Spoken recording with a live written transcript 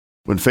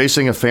When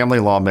facing a family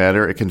law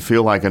matter, it can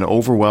feel like an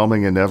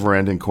overwhelming and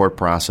never-ending court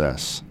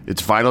process.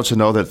 It's vital to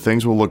know that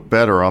things will look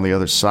better on the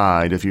other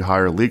side if you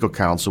hire legal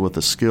counsel with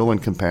the skill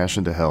and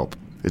compassion to help.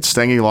 At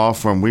Stange Law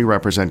Firm, we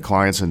represent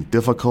clients in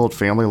difficult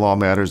family law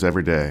matters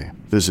every day.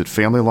 Visit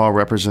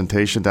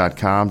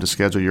FamilyLawRepresentation.com to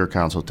schedule your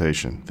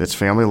consultation. That's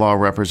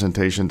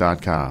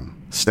FamilyLawRepresentation.com.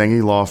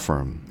 Stange Law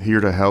Firm, here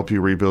to help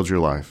you rebuild your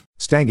life.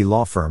 Stange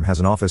Law Firm has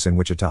an office in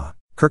Wichita.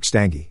 Kirk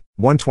Stange,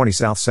 120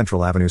 South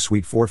Central Avenue,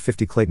 Suite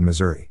 450, Clayton,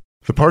 Missouri.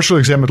 The Partially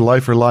Examined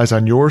Life relies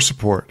on your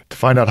support. To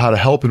find out how to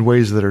help in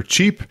ways that are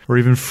cheap or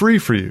even free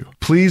for you,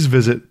 please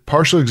visit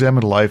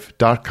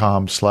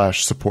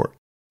partiallyexaminedlife.com/support.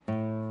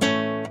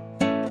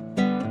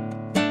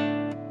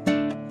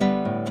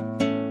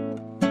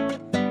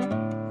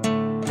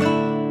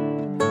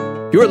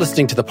 You are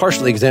listening to The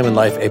Partially Examined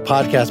Life, a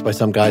podcast by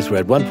some guys who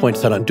at one point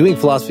set on doing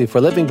philosophy for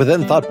a living, but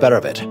then thought better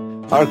of it.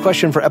 Our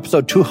question for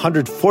episode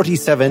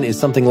 247 is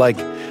something like,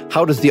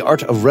 how does the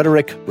art of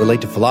rhetoric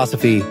relate to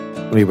philosophy?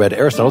 We read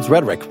Aristotle's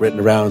Rhetoric, written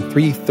around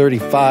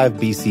 335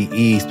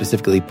 BCE,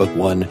 specifically Book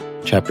 1,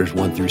 chapters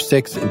 1 through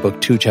 6, and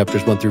Book 2,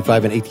 chapters 1 through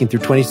 5, and 18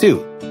 through 22.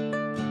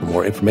 For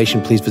more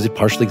information, please visit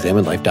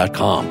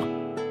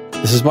partiallyexaminedlife.com.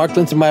 This is Mark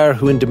Linsenmeyer,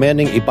 who in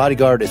demanding a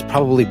bodyguard is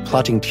probably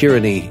plotting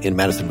tyranny in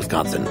Madison,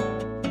 Wisconsin.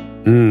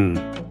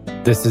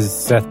 This is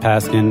Seth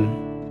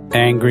Paskin,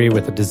 angry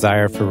with a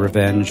desire for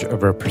revenge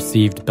over a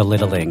perceived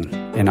belittling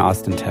in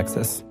Austin,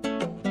 Texas.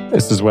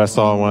 This is Wes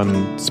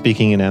Alwan,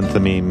 speaking in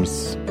enthymeme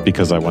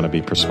because I want to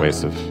be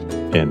persuasive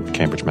in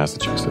Cambridge,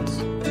 Massachusetts.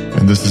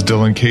 And this is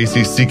Dylan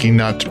Casey, seeking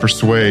not to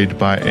persuade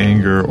by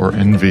anger or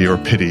envy or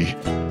pity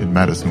in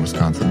Madison,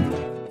 Wisconsin.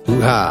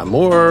 Hoo-ha,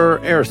 more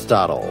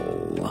Aristotle.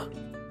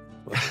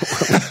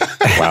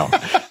 Wow.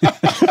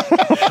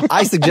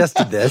 I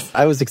suggested this.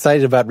 I was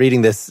excited about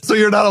reading this. So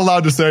you're not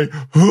allowed to say,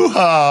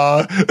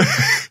 hoo-ha,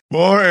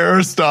 more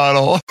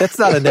Aristotle. That's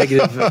not a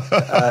negative.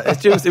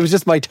 It was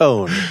just my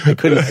tone. I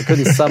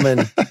couldn't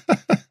summon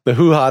the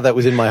hoo-ha that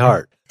was in my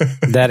heart.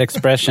 That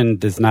expression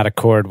does not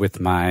accord with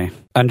my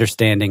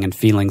understanding and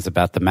feelings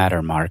about the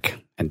matter, Mark,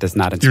 and does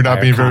not inspire You're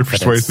not being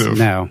confidence. very persuasive.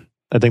 No.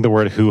 I think the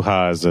word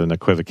hoo-ha is an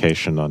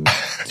equivocation on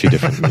two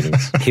different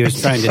meanings. He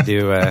was trying to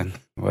do,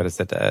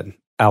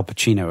 Al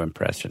Pacino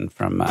impression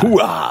from...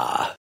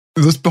 Hoo-ha!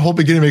 This whole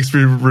beginning makes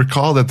me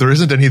recall that there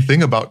isn't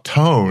anything about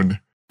tone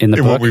in the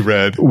book? what we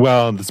read.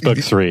 Well, it's book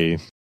 3.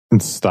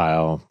 It's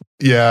style.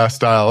 Yeah,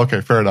 style.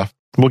 Okay, fair enough.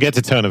 We'll get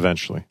to tone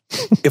eventually.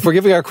 If we're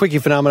giving our quickie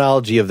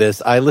phenomenology of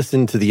this, I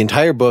listened to the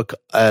entire book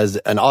as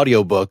an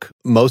audiobook,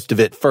 most of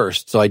it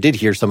first. So I did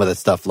hear some of the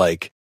stuff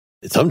like,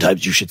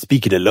 sometimes you should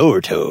speak in a lower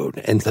tone,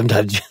 and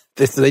sometimes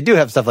they do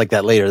have stuff like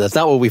that later. That's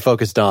not what we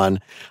focused on.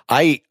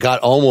 I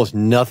got almost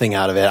nothing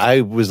out of it.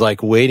 I was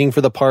like waiting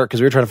for the part because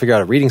we were trying to figure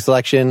out a reading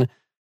selection.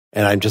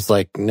 And I'm just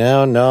like,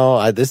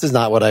 no, this is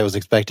not what I was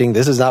expecting.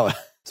 This is not what...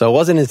 So it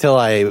wasn't until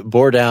I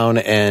bore down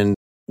and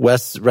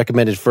Wes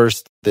recommended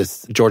first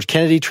this George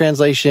Kennedy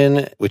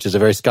translation, which is a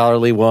very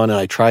scholarly one. And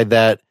I tried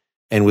that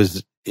and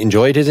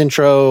enjoyed his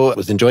intro,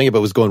 was enjoying it,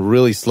 but was going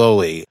really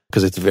slowly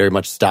because it's very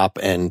much stop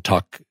and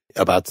talk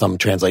about some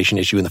translation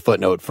issue in the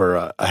footnote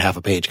for a half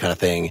a page kind of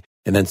thing.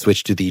 And then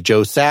switched to the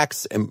Joe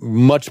Sachs and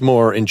much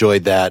more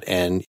enjoyed that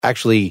and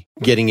actually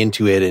getting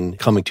into it and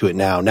coming to it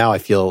now. Now I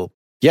feel...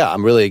 Yeah,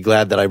 I'm really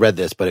glad that I read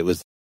this, but it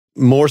was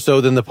more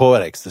so than the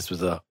Poetics. This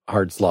was a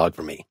hard slog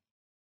for me.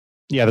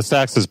 Yeah, the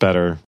Sachs is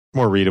better,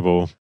 more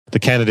readable. The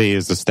Kennedy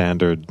is the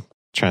standard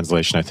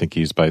translation, I think,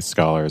 used by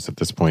scholars at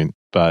this point.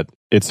 But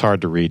it's hard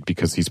to read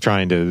because he's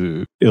trying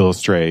to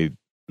illustrate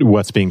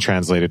what's being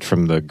translated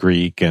from the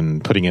Greek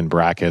and putting in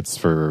brackets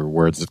for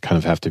words that kind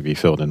of have to be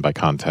filled in by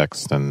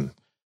context. And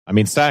I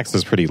mean, Sachs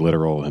is pretty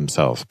literal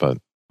himself, but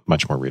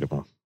much more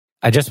readable.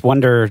 I just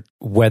wonder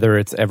whether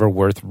it's ever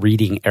worth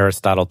reading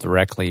Aristotle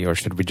directly, or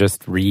should we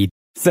just read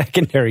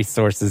secondary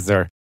sources,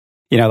 or,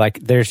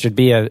 there should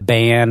be a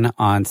ban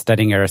on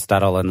studying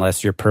Aristotle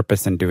unless your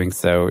purpose in doing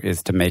so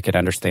is to make it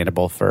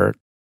understandable for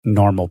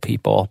normal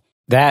people.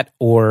 That,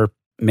 or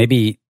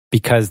maybe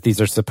because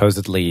these are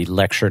supposedly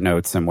lecture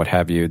notes and what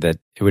have you, that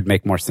it would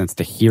make more sense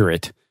to hear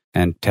it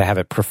and to have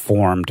it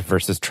performed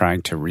versus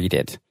trying to read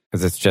it.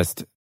 Because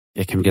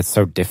it can get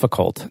so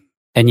difficult.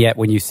 And yet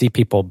when you see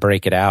people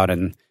break it out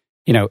and,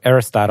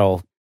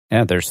 Aristotle,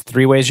 there's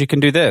 3 ways you can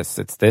do this.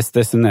 It's this,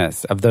 this, and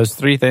this. Of those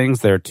 3 things,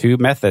 there are 2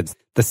 methods.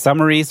 The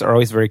summaries are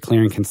always very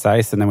clear and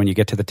concise. And then when you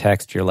get to the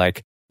text, you're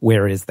like,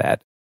 where is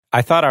that?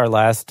 I thought our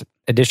last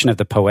edition of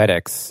the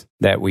Poetics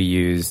that we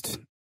used,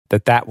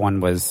 that one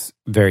was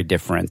very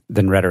different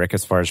than Rhetoric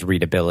as far as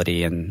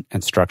readability and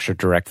structure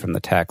direct from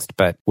the text.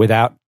 But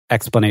without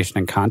explanation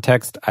and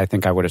context, I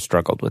think I would have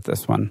struggled with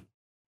this one.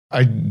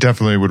 I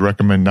definitely would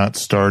recommend not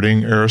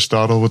starting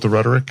Aristotle with the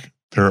Rhetoric.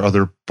 There are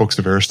other books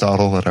of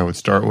Aristotle that I would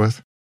start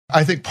with.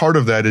 I think part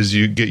of that is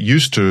you get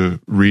used to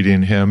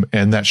reading him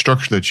and that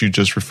structure that you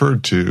just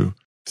referred to,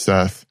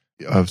 Seth,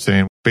 of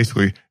saying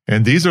basically,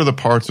 and these are the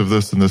parts of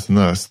this and this and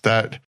this.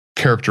 That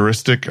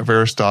characteristic of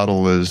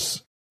Aristotle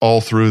is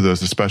all through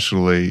this,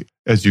 especially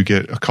as you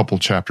get a couple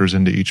chapters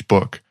into each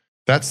book.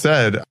 That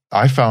said,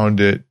 I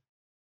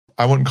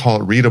I wouldn't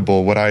call it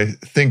readable. What I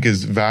think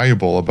is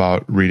valuable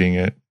about reading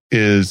it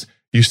is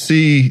you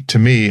see, to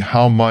me,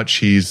 how much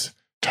he's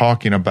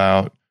talking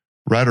about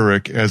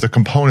rhetoric as a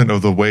component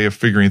of the way of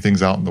figuring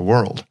things out in the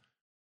world.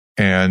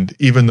 And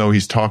even though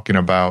he's talking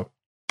about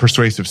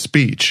persuasive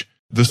speech,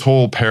 this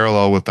whole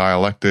parallel with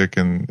dialectic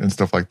and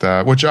stuff like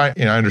that, which I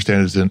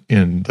understand is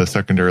in the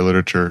secondary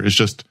literature, is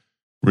just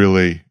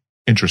really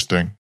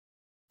interesting.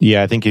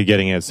 Yeah, I think you're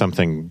getting at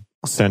something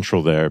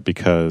central there,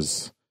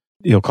 because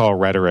you'll call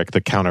rhetoric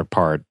the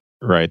counterpart,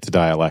 right, to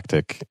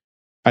dialectic.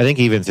 I think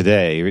even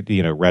today,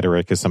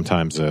 rhetoric is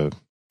sometimes a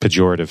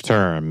pejorative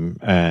term,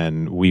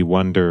 and we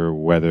wonder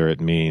whether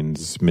it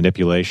means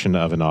manipulation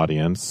of an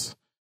audience,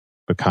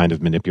 a kind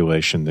of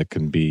manipulation that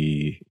can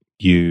be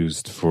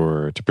used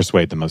to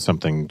persuade them of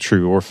something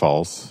true or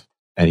false,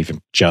 and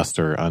even just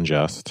or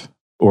unjust,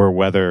 or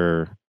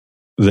whether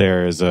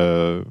there's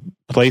a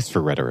place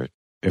for rhetoric.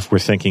 If we're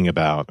thinking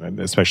about,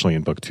 especially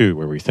in book 2,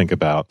 where we think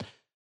about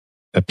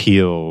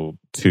appeal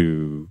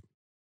to,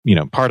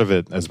 part of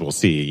it, as we'll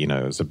see,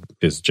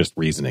 is just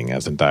reasoning,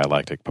 as in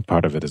dialectic, but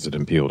part of it is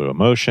an appeal to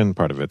emotion,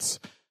 part of it's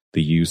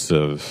the use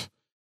of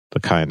the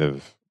kind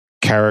of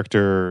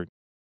character,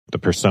 the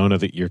persona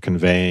that you're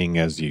conveying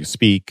as you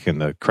speak, and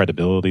the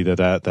credibility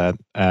that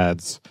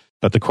adds.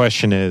 But the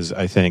question is,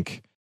 I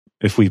think,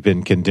 if we've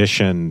been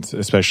conditioned,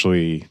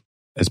 especially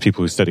as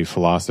people who study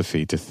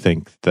philosophy, to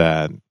think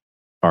that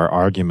our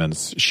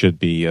arguments should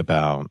be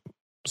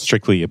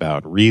strictly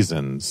about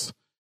reasons,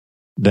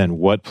 then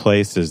what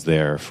place is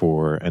there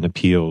for an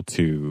appeal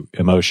to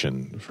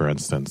emotion, for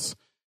instance?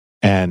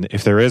 And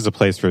if there is a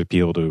place for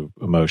appeal to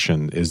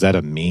emotion, is that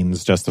a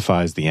means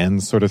justifies the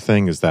end sort of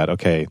thing? Is that,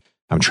 okay,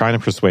 I'm trying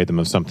to persuade them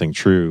of something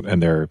true,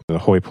 and they're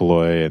hoi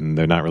polloi, and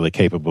they're not really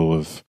capable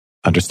of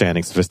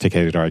understanding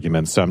sophisticated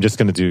arguments, so I'm just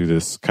going to do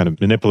this kind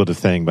of manipulative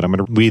thing, but I'm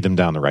going to lead them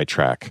down the right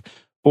track.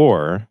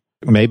 Or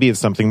maybe it's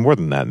something more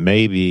than that.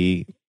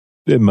 Maybe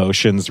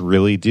emotions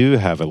really do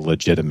have a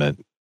legitimate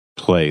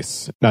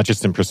place, not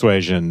just in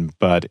persuasion,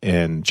 but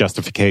in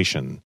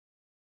justification.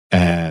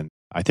 And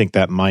I think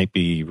that might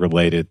be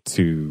related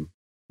to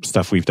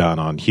stuff we've done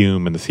on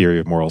Hume and the theory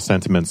of moral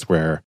sentiments,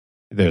 where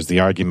there's the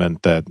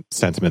argument that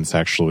sentiments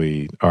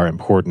actually are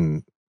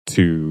important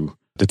to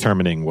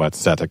determining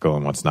what's ethical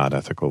and what's not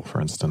ethical,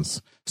 for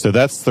instance. So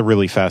that's the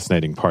really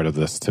fascinating part of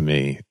this to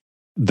me.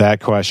 That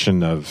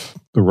question of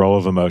the role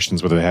of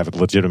emotions, whether they have a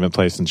legitimate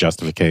place in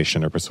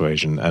justification or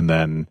persuasion. And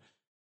then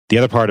the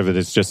other part of it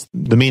is just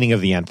the meaning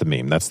of the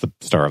enthymeme. That's the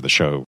star of the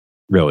show,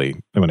 really,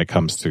 when it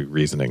comes to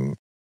reasoning.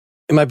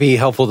 It might be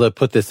helpful to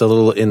put this a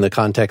little in the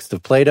context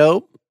of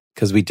Plato,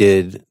 because we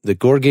did the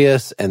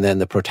Gorgias and then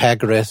the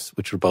Protagoras,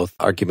 which were both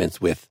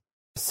arguments with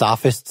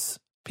sophists,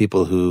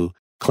 people who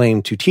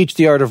claimed to teach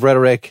the art of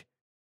rhetoric.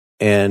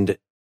 And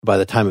by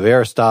the time of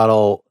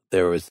Aristotle,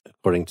 there was,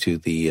 according to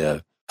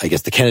the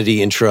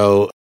Kennedy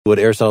intro, what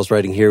Aristotle's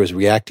writing here was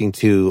reacting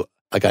to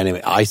a guy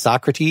named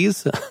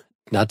Isocrates,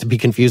 not to be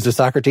confused with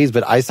Socrates,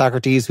 but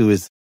Isocrates, who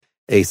is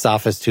a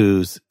sophist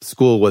whose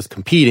school was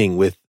competing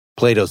with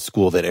Plato's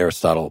school that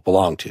Aristotle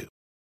belonged to.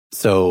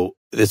 So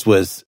this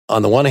was,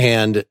 on the one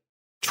hand,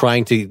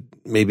 trying to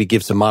maybe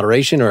give some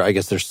moderation, or I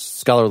guess there's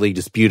scholarly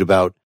dispute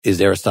about, is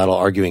Aristotle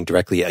arguing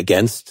directly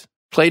against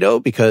Plato?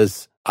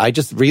 Because I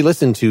just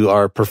re-listened to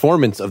our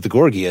performance of the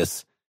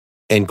Gorgias,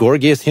 and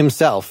Gorgias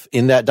himself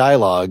in that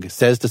dialogue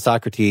says to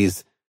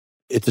Socrates,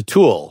 it's a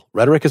tool.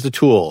 Rhetoric is a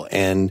tool.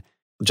 And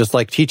just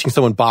like teaching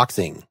someone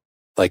boxing,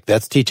 like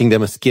that's teaching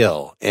them a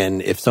skill.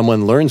 And if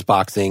someone learns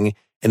boxing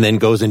and then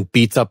goes and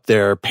beats up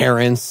their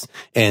parents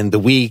and the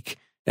weak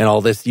and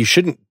all this, you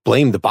shouldn't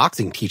blame the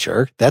boxing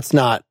teacher. That's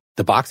not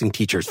the boxing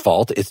teacher's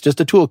fault. It's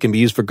just a tool. It can be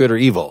used for good or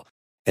evil.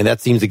 And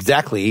that seems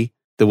exactly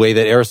the way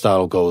that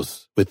Aristotle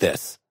goes with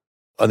this.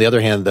 On the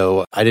other hand,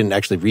 though, I didn't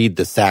actually read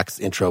the Sachs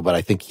intro, but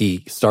I think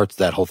he starts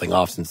that whole thing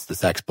off, since the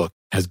Sachs book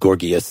has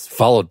Gorgias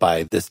followed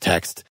by this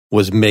text,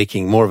 was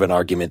making more of an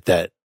argument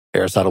that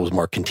Aristotle was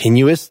more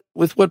continuous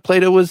with what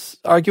Plato was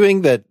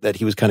arguing, that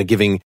he was kind of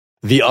giving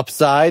the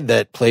upside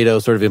that Plato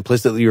sort of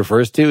implicitly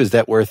refers to. Is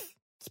that worth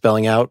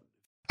spelling out?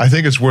 I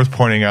think it's worth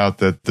pointing out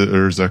that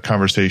there's a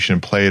conversation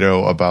in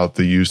Plato about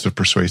the use of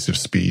persuasive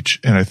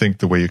speech, and I think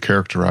the way you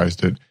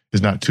characterized it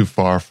is not too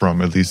far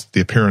from at least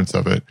the appearance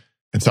of it.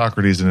 And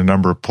Socrates, in a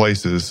number of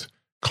places,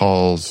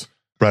 calls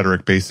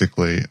rhetoric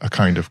basically a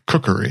kind of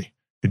cookery.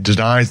 It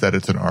denies that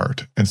it's an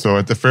art. And so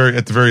at the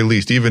very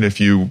least, even if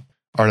you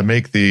are to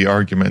make the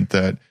argument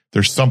that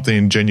there's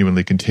something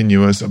genuinely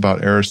continuous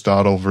about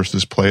Aristotle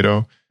versus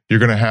Plato, you're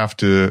going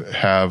to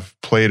have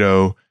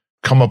Plato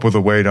come up with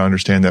a way to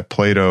understand that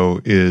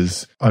Plato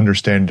is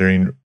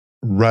understanding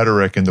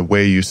rhetoric and the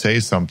way you say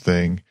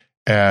something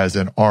as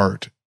an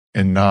art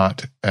and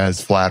not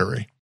as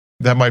flattery.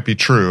 That might be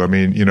true. I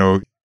mean,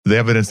 the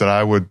evidence that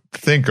I would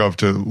think of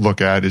to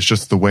look at is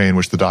just the way in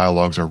which the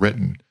dialogues are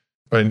written.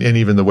 And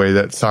even the way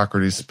that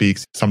Socrates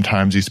speaks.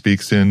 Sometimes he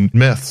speaks in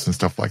myths and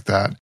stuff like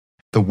that.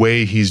 The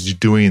way he's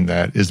doing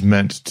that is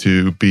meant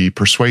to be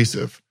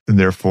persuasive, and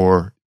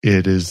therefore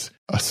it is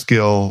a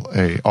skill,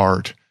 a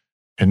art,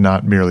 and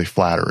not merely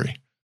flattery.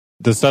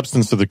 The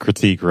substance of the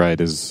critique, right,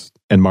 is,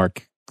 and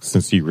Mark,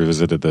 since you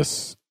revisited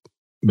this,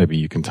 maybe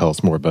you can tell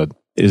us more, but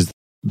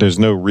there's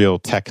no real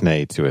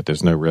techne to it.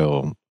 There's no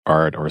real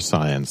art or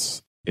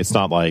science. It's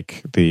not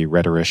like the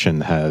rhetorician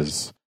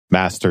has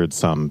mastered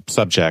some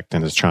subject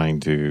and is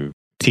trying to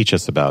teach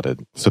us about it.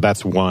 So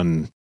that's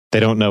one, they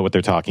don't know what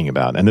they're talking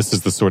about. And this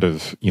is the sort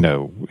of,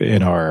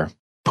 in our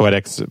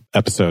poetics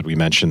episode, we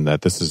mentioned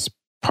that this is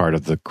part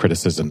of the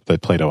criticism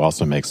that Plato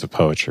also makes of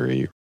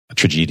poetry.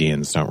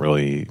 Tragedians don't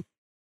really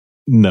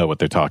know what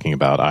they're talking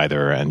about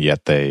either, and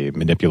yet they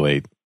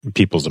manipulate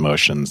people's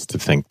emotions to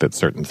think that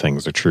certain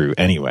things are true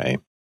anyway.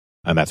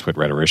 And that's what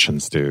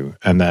rhetoricians do.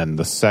 And then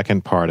the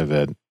second part of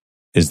it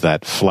is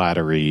that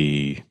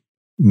flattery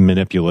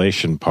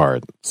manipulation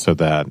part. So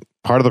that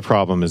part of the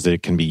problem is that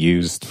it can be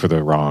used for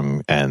the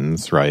wrong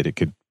ends, right? It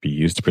could be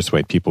used to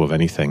persuade people of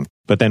anything.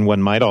 But then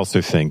one might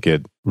also think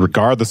it,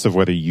 regardless of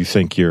whether you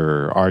think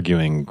you're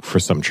arguing for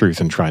some truth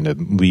and trying to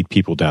lead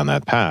people down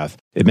that path,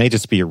 it may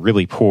just be a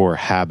really poor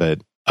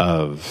habit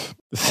of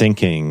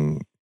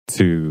thinking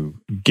to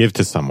give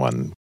to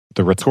someone.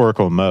 The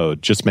rhetorical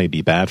mode just may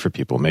be bad for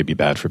people, may be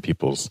bad for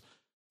people's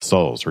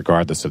souls,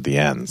 regardless of the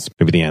ends.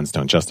 Maybe the ends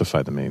don't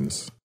justify the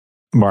means.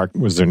 Mark,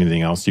 was there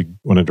anything else you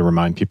wanted to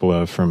remind people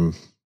of from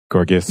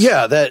Gorgias?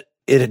 Yeah, that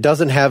it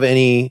doesn't have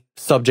any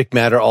subject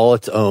matter all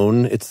its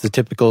own. It's the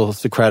typical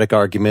Socratic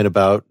argument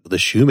about the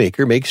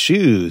shoemaker makes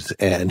shoes.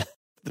 And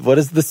what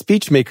does the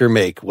speechmaker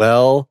make?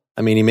 Well,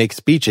 I mean, he makes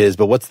speeches,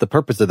 but what's the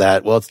purpose of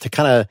that? Well, it's to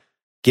kind of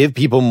give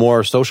people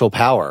more social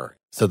power.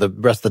 So the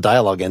rest of the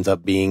dialogue ends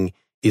up being,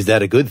 is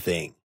that a good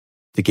thing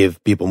to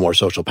give people more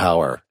social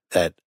power?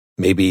 That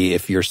maybe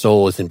if your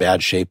soul is in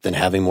bad shape, then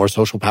having more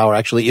social power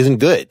actually isn't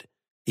good,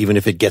 even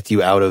if it gets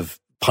you out of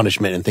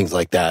punishment and things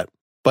like that.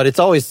 But it's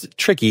always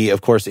tricky,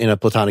 of course, in a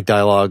Platonic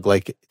dialogue,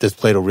 like, does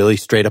Plato really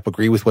straight up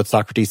agree with what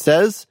Socrates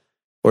says?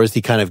 Or is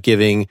he kind of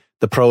giving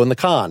the pro and the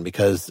con?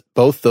 Because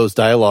both those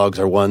dialogues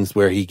are ones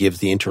where he gives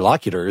the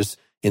interlocutors,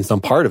 in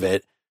some part of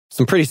it,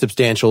 some pretty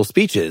substantial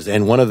speeches.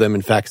 And one of them,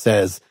 in fact,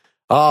 says,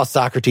 oh,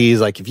 Socrates,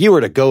 like, if you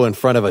were to go in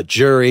front of a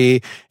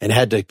jury and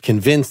had to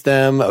convince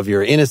them of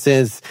your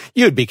innocence,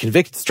 you would be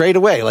convicted straight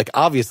away. Like,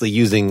 obviously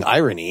using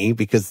irony,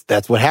 because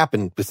that's what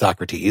happened with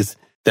Socrates,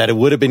 that it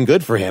would have been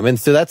good for him. And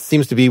so that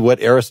seems to be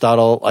what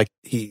Aristotle, like,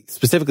 he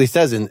specifically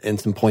says in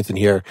some points in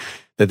here,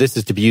 that this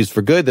is to be used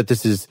for good, that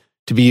this is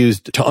to be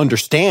used to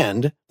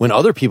understand when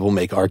other people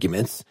make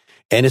arguments,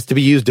 and it's to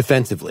be used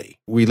defensively.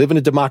 We live in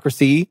a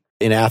democracy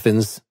in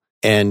Athens,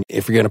 and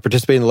if you're going to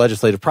participate in the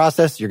legislative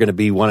process, you're going to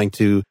be wanting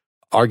to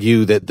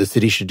argue that the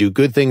city should do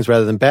good things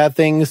rather than bad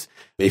things.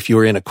 If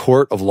you're in a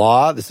court of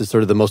law, this is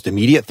sort of the most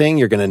immediate thing.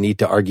 You're going to need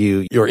to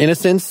argue your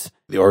innocence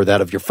or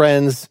that of your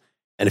friends.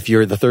 And if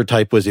you're the third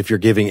type was if you're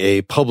giving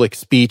a public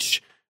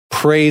speech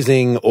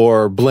praising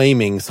or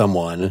blaming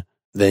someone,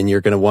 then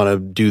you're going to want to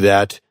do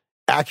that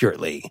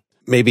accurately.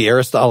 Maybe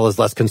Aristotle is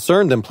less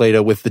concerned than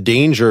Plato with the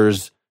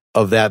dangers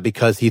of that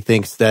because he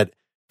thinks that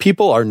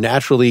people are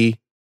naturally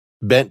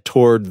bent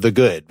toward the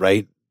good,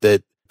 right?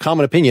 That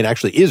common opinion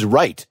actually is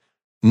right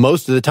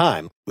most of the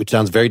time, which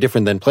sounds very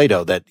different than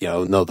Plato, that,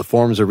 no, the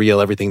forms are real,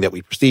 everything that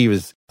we perceive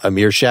is a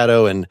mere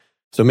shadow. And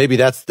so maybe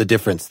that's the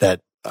difference,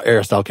 that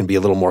Aristotle can be a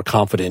little more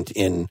confident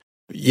in,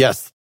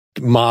 yes,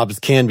 mobs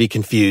can be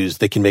confused,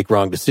 they can make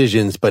wrong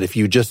decisions, but if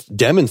you just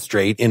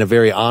demonstrate in a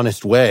very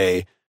honest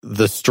way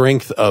the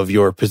strength of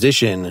your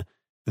position,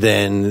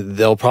 then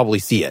they'll probably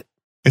see it.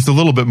 It's a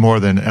little bit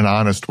more than an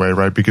honest way,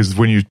 right? Because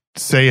when you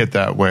say it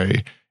that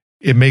way,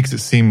 it makes it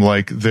seem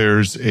like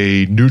there's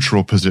a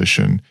neutral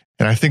position.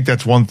 And I think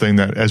that's one thing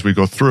that as we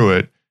go through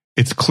it,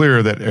 it's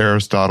clear that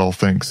Aristotle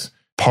thinks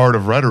part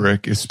of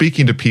rhetoric is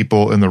speaking to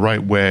people in the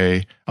right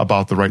way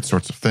about the right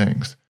sorts of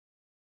things.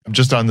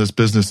 Just on this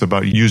business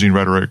about using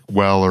rhetoric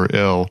well or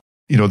ill,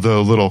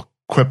 the little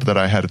quip that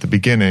I had at the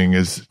beginning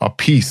is a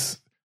piece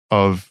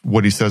of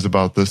what he says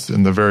about this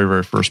in the very,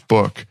 very first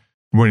book.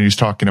 When he's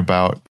talking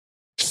about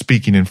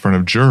speaking in front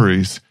of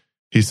juries,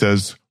 he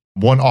says,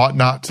 one ought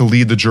not to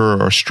lead the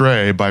juror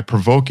astray by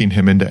provoking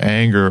him into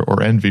anger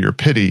or envy or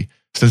pity,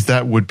 since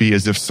that would be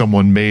as if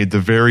someone made the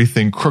very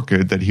thing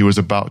crooked that he was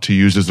about to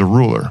use as a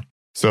ruler.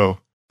 So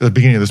at the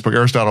beginning of this book,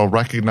 Aristotle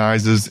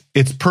recognizes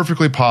it's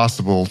perfectly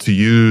possible to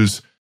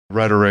use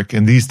rhetoric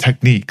and these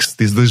techniques,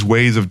 these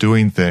ways of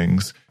doing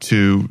things,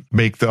 to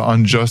make the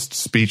unjust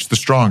speech the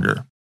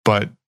stronger.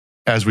 But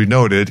as we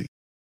noted,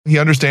 he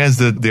understands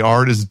that the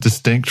art is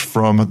distinct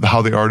from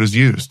how the art is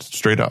used,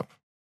 straight up.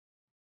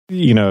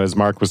 As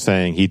Mark was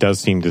saying, he does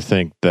seem to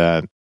think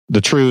that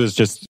the true is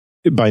just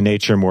by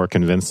nature more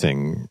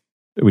convincing.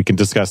 We can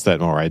discuss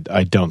that more.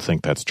 I don't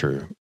think that's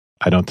true.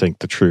 I don't think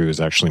the true is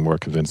actually more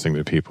convincing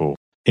to people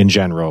in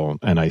general.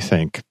 And I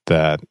think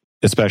that,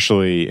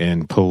 especially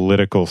in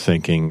political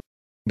thinking,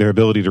 their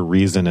ability to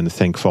reason and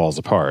think falls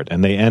apart.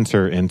 And they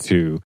enter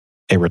into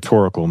a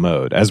rhetorical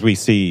mode. As we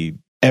see,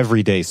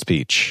 everyday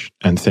speech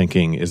and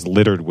thinking is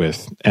littered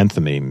with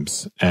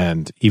enthymemes.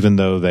 And even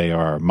though they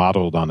are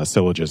modeled on a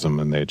syllogism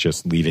and they're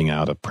just leaving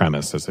out a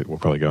premise, we'll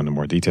probably go into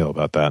more detail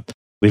about that,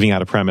 leaving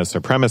out a premise or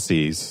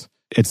premises,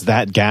 it's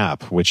that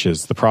gap which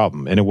is the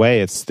problem. In a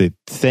way, it's the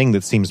thing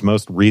that seems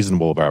most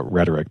reasonable about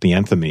rhetoric, the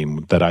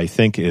enthymeme, that I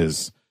think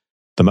is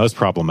the most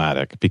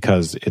problematic,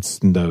 because it's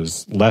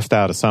those left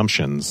out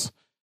assumptions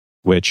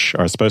which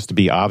are supposed to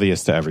be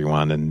obvious to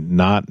everyone and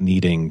not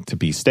needing to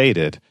be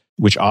stated,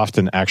 which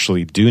often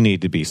actually do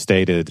need to be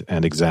stated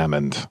and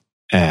examined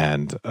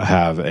and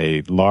have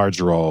a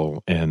large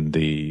role in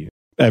the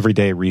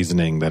everyday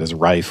reasoning that is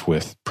rife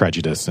with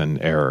prejudice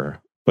and error.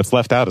 What's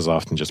left out is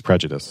often just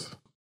prejudice.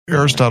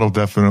 Aristotle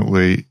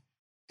definitely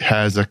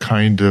has a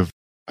kind of,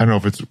 I don't know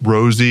if it's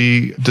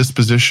rosy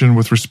disposition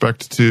with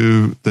respect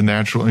to the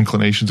natural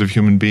inclinations of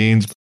human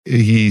beings.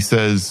 He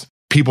says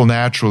people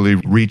naturally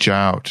reach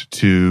out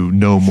to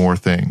know more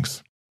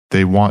things.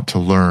 They want to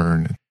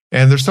learn.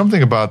 And there's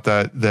something about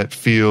that that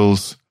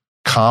feels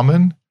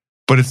common,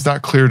 but it's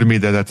not clear to me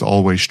that that's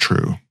always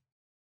true.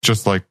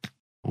 Just like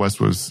Wes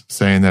was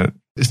saying, that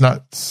it's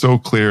not so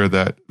clear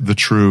that the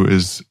true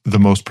is the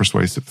most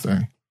persuasive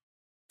thing.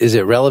 Is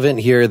it relevant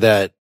here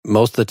that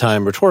most of the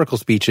time rhetorical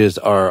speeches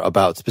are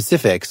about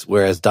specifics,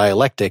 whereas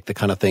dialectic, the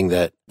kind of thing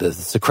that the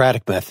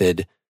Socratic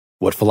method,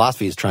 what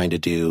philosophy is trying to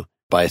do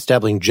by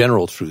establishing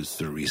general truths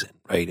through reason,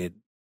 right?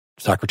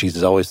 Socrates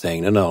is always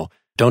saying, no,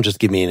 don't just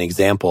give me an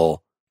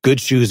example. Good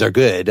shoes are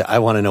good. I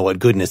want to know what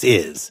goodness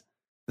is.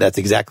 That's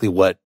exactly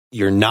what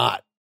you're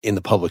not in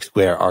the public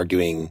square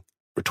arguing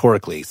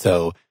rhetorically.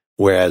 So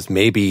whereas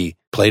maybe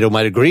Plato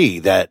might agree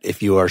that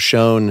if you are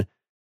shown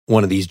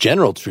one of these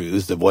general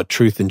truths of what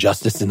truth and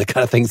justice and the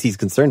kind of things he's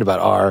concerned about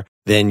are,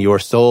 then your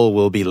soul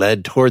will be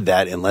led toward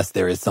that unless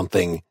there is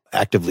something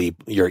actively,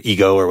 your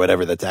ego or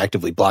whatever, that's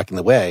actively blocking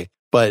the way.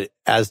 But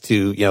as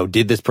to,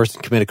 did this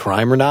person commit a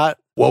crime or not?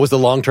 What was the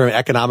long-term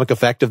economic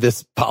effect of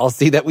this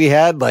policy that we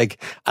had?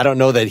 I don't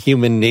know that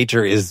human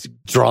nature is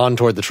drawn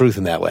toward the truth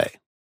in that way.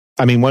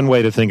 I mean, one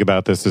way to think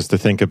about this is to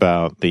think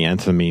about the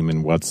enthymeme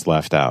and what's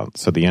left out.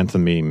 So the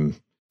enthymeme,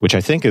 which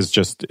I think is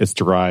it's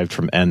derived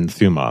from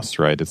enthumos,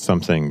 right? It's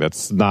something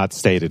that's not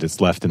stated,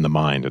 it's left in the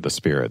mind or the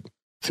spirit.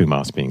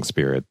 Thumos being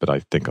spirit, but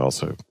I think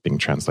also being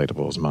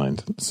translatable as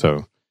mind.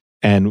 So,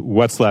 and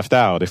what's left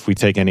out, if we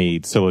take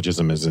any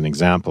syllogism as an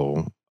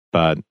example,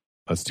 but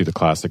let's do the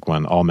classic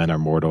one, all men are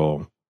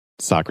mortal,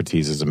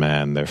 Socrates is a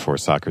man, therefore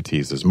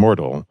Socrates is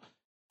mortal.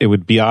 It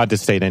would be odd to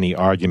state any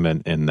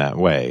argument in that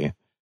way.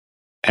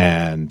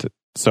 And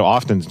so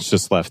often it's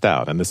just left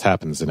out. And this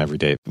happens in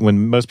everyday.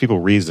 When most people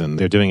reason,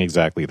 they're doing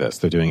exactly this.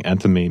 They're doing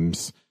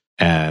enthymemes,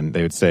 and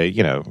they would say,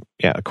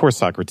 of course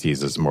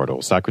Socrates is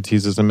mortal.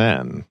 Socrates is a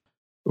man.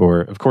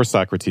 Or, of course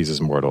Socrates is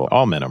mortal.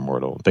 All men are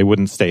mortal. They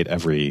wouldn't state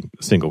every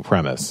single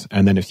premise.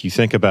 And then if you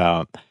think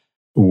about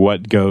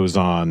what goes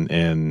on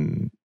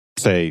in,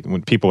 say,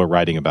 when people are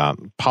writing about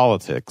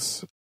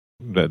politics,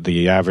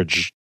 the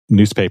average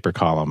newspaper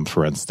column,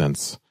 for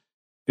instance,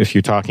 if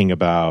you're talking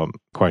about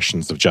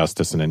questions of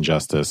justice and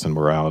injustice and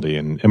morality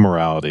and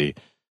immorality,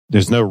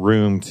 there's no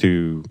room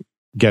to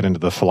get into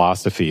the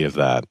philosophy of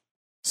that.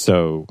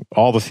 So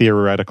all the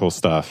theoretical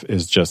stuff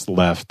is just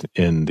left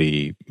in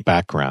the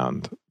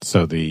background.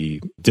 So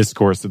the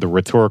discourse, the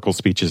rhetorical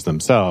speeches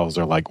themselves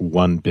are like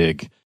one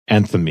big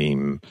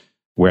enthymeme,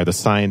 where the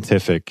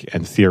scientific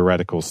and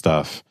theoretical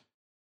stuff,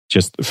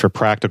 just for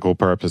practical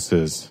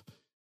purposes,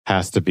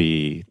 has to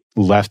be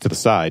left to the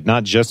side,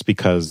 not just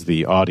because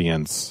the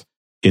audience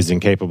is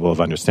incapable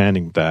of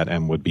understanding that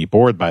and would be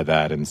bored by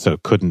that and so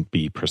couldn't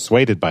be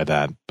persuaded by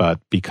that, but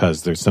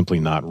because there's simply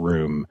not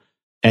room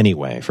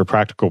anyway. For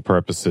practical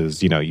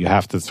purposes, you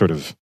have to sort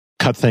of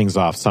cut things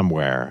off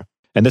somewhere.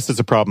 And this is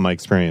a problem I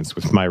experience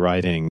with my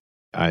writing.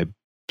 I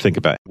think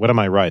about, what am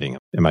I writing?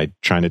 Am I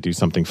trying to do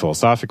something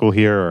philosophical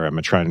here, or am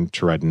I trying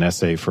to write an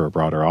essay for a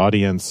broader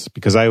audience?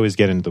 Because I always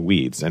get into the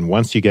weeds. And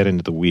once you get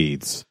into the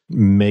weeds,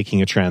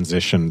 making a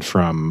transition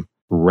from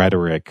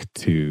rhetoric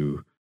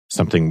to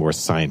something more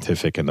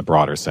scientific in the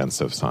broader sense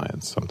of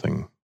science,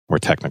 something more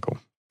technical.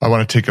 I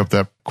want to take up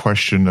that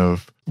question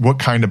of what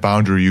kind of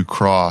boundary you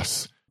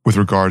cross with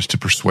regards to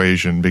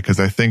persuasion, because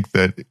I think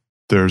that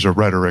there's a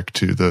rhetoric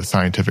to the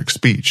scientific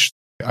speech.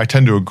 I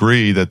tend to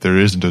agree that there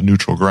isn't a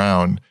neutral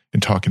ground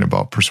in talking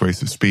about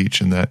persuasive speech,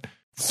 and that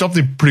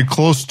something pretty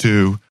close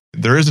to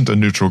there isn't a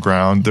neutral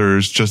ground.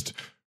 There's just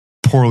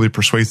poorly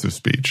persuasive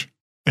speech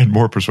and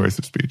more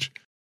persuasive speech.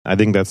 I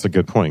think that's a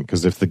good point,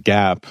 because if the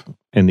gap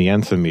in the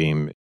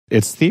enthymeme,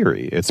 it's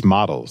theory, it's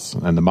models,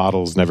 and the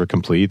model's never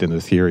complete and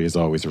the theory is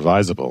always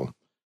revisable.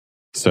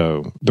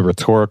 So the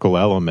rhetorical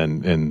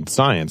element in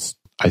science,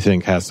 I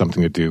think, has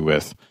something to do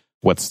with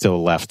what's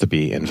still left to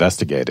be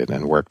investigated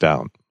and worked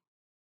out.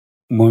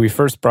 When we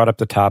first brought up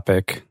the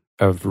topic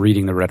of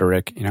reading the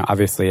rhetoric,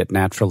 obviously it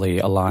naturally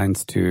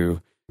aligns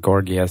to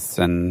Gorgias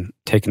and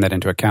taking that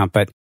into account.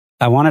 But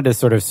I wanted to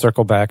sort of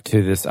circle back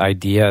to this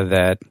idea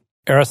that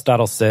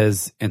Aristotle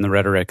says in the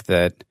rhetoric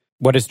that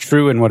what is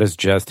true and what is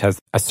just has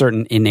a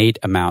certain innate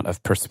amount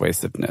of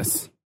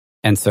persuasiveness.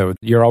 And so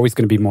you're always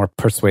going to be more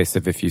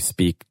persuasive if you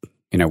speak,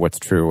 what's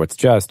true, what's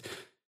just.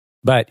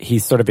 But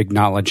he's sort of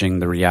acknowledging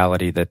the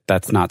reality that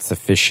that's not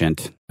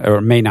sufficient,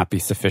 or may not be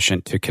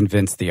sufficient to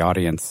convince the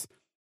audience.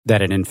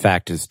 that it in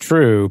fact is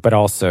true, but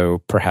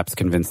also perhaps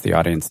convince the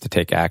audience to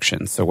take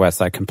action. So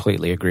Wes, I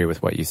completely agree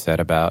with what you said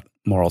about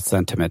moral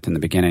sentiment in the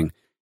beginning.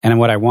 And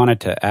what I wanted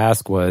to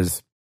ask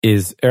was,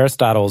 is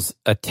Aristotle's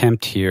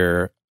attempt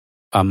here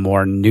a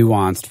more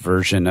nuanced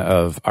version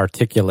of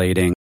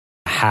articulating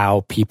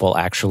how people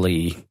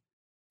actually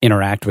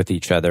interact with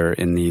each other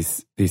in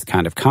these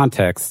kind of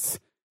contexts?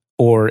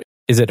 Or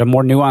is it a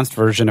more nuanced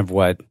version of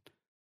what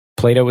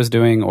Plato was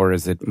doing, or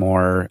is it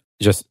more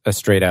just a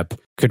straight up,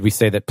 could we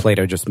say that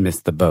Plato just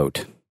missed the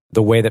boat?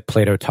 The way that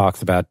Plato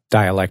talks about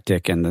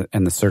dialectic and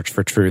the search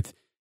for truth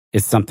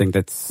is something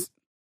that's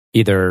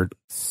either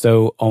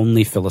so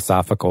only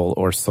philosophical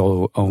or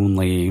so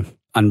only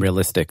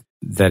unrealistic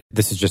that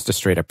this is just a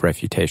straight up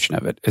refutation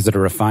of it. Is it a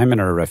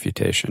refinement or a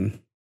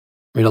refutation?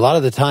 I mean, a lot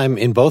of the time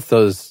in both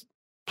those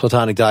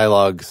Platonic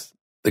dialogues,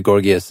 the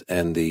Gorgias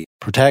and the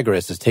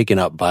Protagoras is taken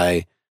up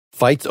by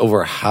fights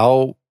over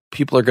how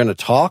people are going to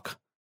talk.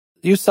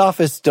 You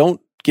sophists, don't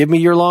give me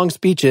your long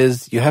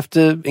speeches. You have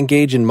to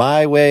engage in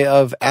my way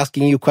of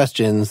asking you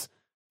questions.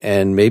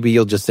 And maybe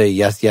you'll just say,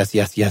 yes, yes,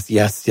 yes, yes,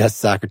 yes, yes,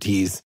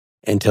 Socrates,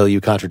 until you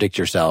contradict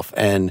yourself.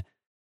 And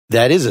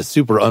that is a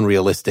super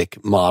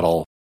unrealistic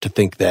model to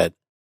think that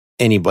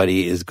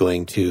anybody is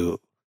going to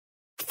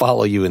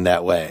follow you in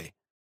that way.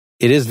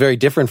 It is very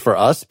different for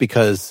us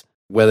because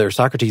whether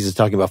Socrates is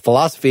talking about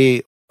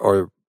philosophy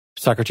or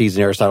Socrates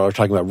and Aristotle are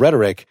talking about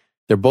rhetoric,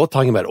 they're both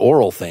talking about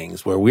oral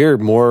things where we're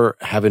more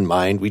have in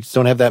mind. We just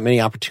don't have that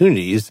many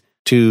opportunities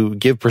to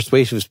give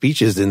persuasive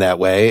speeches in that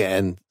way.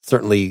 And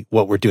certainly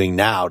what we're doing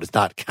now does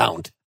not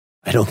count,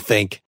 I don't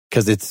think,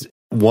 because it's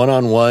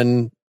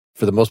one-on-one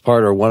for the most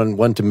part or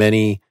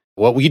one-to-many.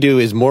 What we do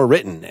is more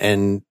written.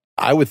 And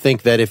I would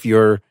think that if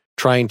you're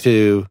trying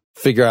to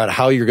figure out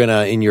how you're going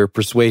to, in your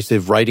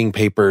persuasive writing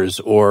papers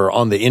or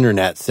on the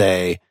internet,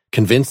 say,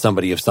 convince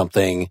somebody of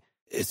something,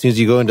 as soon as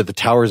you go into the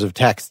towers of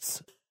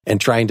texts and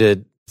trying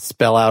to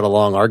spell out a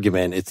long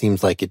argument, it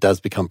seems like it does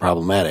become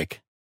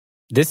problematic.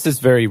 This is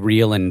very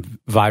real and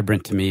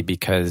vibrant to me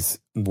because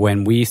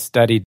when we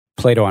studied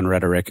Plato on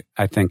rhetoric,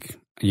 I think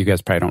you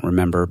guys probably don't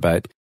remember,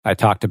 but I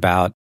talked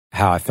about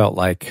how I felt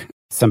like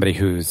somebody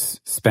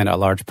who's spent a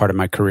large part of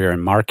my career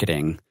in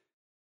marketing,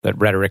 that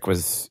rhetoric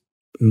was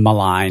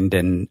maligned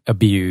and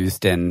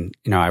abused, and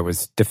I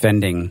was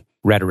defending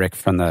rhetoric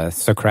from the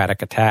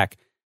Socratic attack.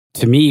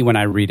 To me, when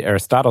I read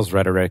Aristotle's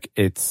rhetoric,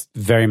 it's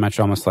very much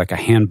almost like a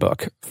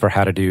handbook for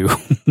how to do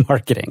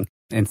marketing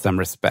in some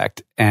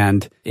respect.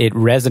 And it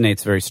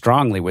resonates very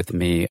strongly with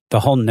me. The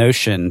whole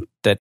notion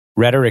that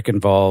rhetoric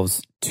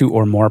involves two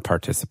or more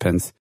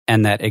participants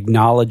and that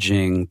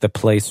acknowledging the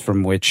place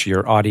from which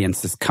your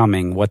audience is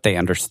coming, what they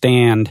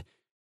understand,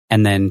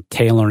 and then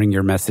tailoring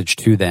your message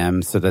to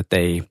them so that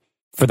they,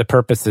 for the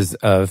purposes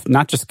of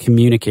not just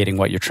communicating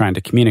what you're trying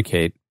to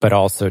communicate, but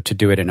also to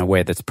do it in a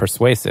way that's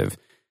persuasive,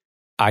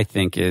 I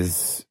think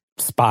is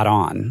spot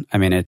on. I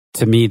mean,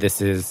 to me,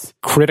 this is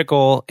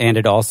critical, and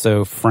it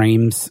also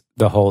frames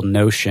the whole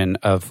notion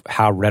of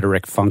how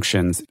rhetoric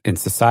functions in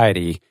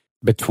society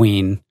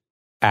between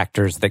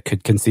actors that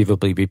could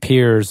conceivably be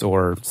peers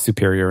or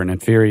superior and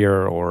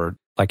inferior, or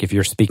like if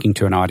you're speaking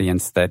to an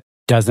audience that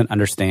doesn't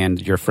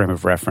understand your frame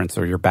of reference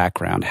or your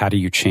background, how do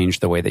you change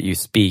the way that you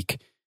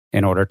speak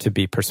in order to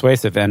be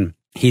persuasive? And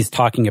he's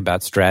talking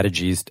about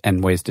strategies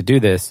and ways to do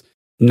this,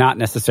 not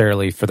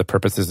necessarily for the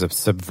purposes of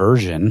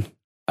subversion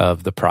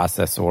of the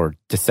process or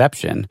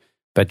deception,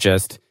 but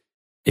just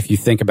if you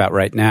think about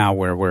right now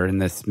where we're in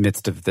this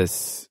midst of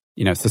this,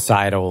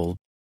 societal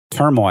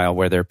turmoil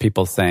where there are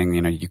people saying,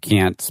 you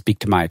can't speak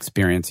to my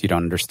experience, you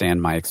don't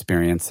understand my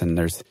experience. And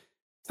it's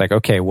like,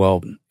 okay,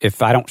 well,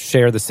 if I don't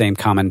share the same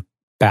common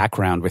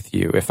background with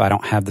you, if I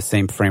don't have the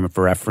same frame of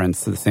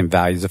reference, the same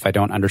values, if I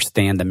don't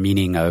understand the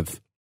meaning of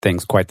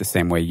things quite the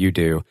same way you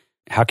do,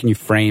 how can you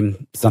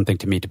frame something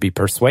to me to be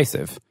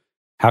persuasive?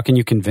 How can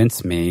you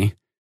convince me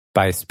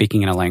by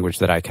speaking in a language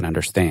that I can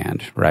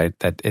understand, right?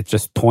 That it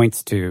just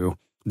points to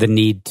the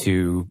need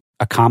to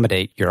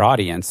accommodate your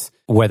audience,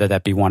 whether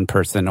that be one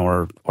person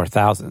or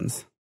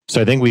thousands.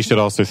 So I think we should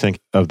also think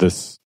of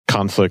this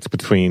conflict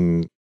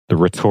between the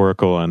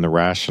rhetorical and the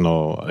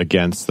rational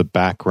against the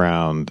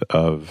background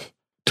of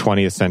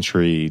 20th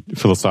century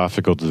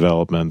philosophical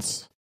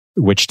developments,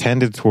 which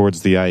tended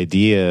towards the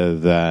idea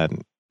that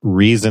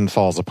reason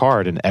falls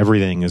apart and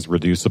everything is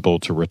reducible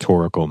to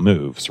rhetorical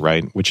moves,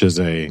 right? Which is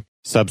a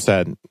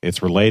subset.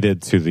 It's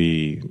related to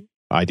the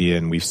idea,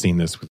 and we've seen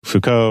this with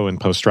Foucault and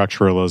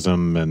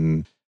post-structuralism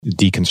and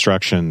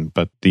deconstruction,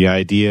 but the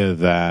idea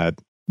that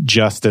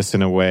justice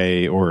in a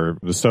way or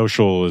the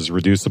social is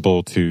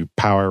reducible to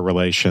power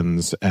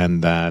relations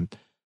and that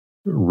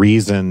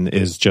reason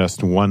is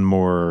just one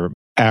more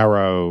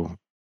arrow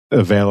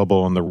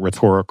available in the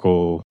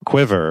rhetorical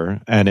quiver,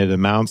 and it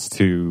amounts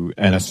to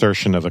an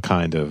assertion of a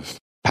kind of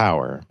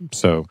power.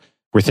 So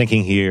we're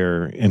thinking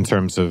here in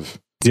terms of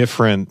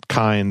different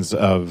kinds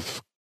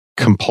of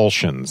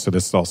compulsion. So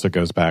this also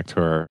goes back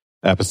to our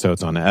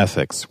episodes on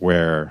ethics,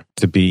 where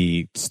to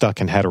be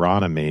stuck in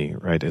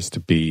heteronomy, right, is to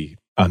be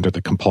under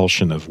the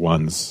compulsion of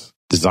one's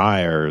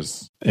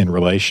desires in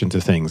relation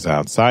to things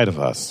outside of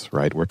us,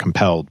 right? We're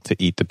compelled to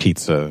eat the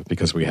pizza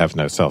because we have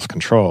no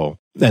self-control.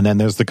 And then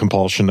there's the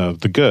compulsion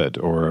of the good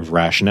or of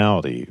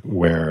rationality,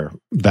 where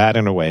that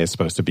in a way is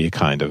supposed to be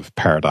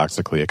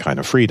paradoxically, a kind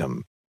of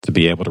freedom. To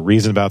be able to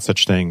reason about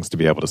such things, to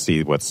be able to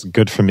see what's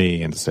good for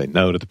me and to say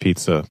no to the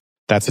pizza,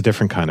 that's a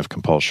different kind of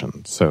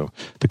compulsion. So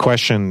the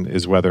question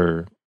is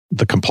whether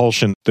the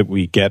compulsion that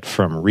we get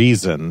from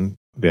reason,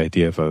 the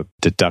idea of a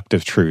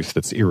deductive truth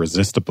that's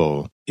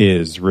irresistible,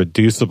 is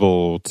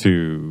reducible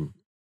to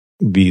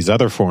these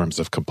other forms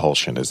of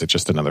compulsion. Is it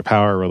just another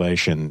power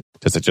relation?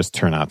 Does it just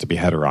turn out to be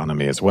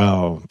heteronomy as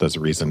well? Does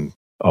reason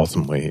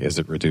ultimately, is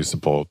it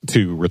reducible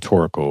to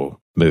rhetorical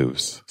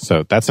moves?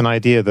 So that's an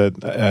idea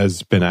that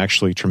has been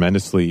actually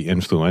tremendously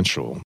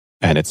influential.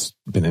 And it's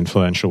been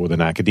influential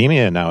within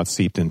academia, and now it's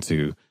seeped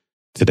into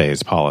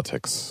today's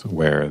politics,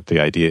 where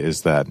the idea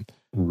is that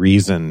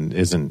reason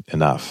isn't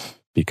enough,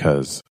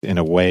 because in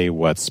a way,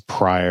 what's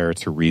prior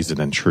to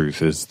reason and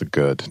truth is the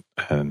good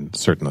and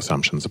certain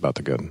assumptions about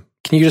the good.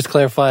 Can you just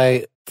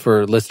clarify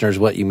for listeners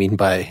what you mean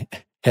by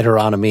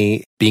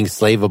heteronomy, being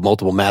slave of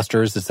multiple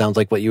masters? It sounds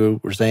like what you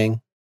were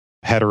saying.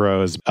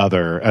 Hetero is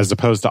other, as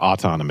opposed to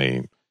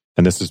autonomy.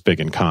 And this is big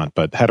in Kant,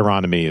 but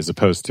heteronomy is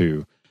opposed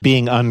to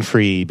being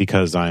unfree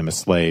because I'm a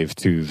slave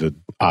to the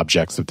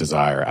objects of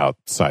desire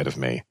outside of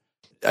me.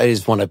 I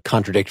just want to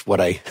contradict what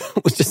I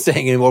was just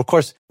saying. And well, of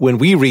course, when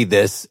we read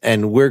this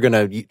and we're going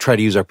to try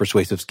to use our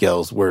persuasive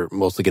skills, we're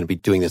mostly going to be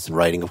doing this in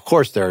writing. Of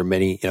course, there are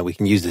many, we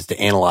can use this to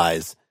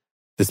analyze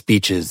the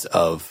speeches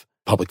of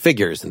public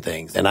figures and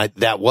things. And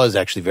that was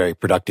actually very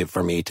productive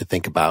for me to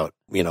think about,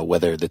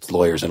 whether it's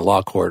lawyers in a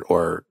law court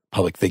or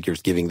public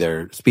figures giving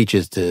their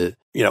speeches to,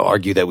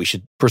 argue that we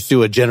should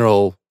pursue a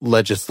general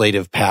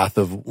legislative path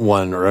of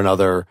one or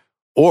another,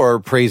 or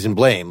praise and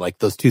blame, like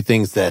those two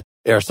things that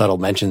Aristotle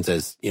mentions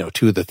as,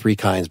 two of the three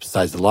kinds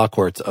besides the law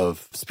courts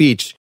of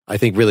speech, I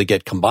think really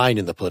get combined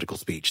in the political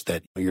speech,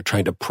 that you're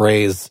trying to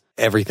praise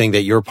everything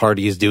that your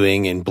party is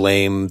doing and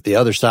blame the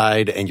other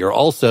side. And you're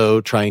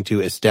also trying to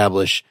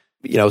establish,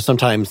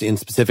 sometimes in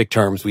specific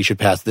terms, we should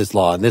pass this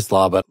law and this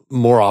law, but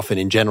more often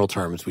in general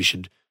terms, we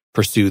should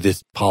pursue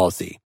this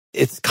policy.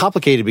 It's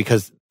complicated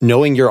because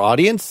knowing your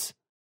audience,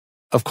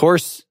 of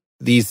course,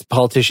 these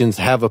politicians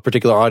have a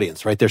particular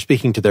audience, right? They're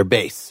speaking to their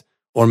base.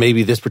 Or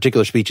maybe this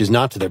particular speech is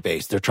not to their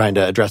base. They're trying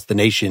to address the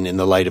nation in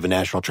the light of a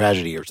national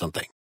tragedy or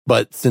something.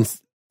 But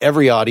since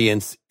every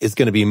audience is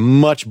going to be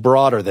much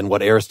broader than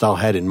what Aristotle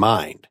had in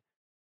mind,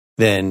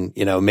 then,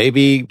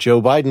 maybe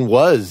Joe Biden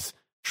was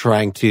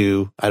trying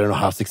to, I don't know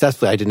how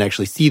successfully, I didn't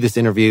actually see this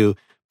interview,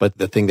 but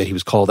the thing that he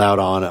was called out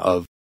on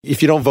of,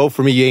 if you don't vote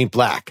for me, you ain't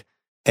black.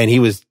 And he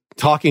was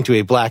talking to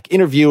a black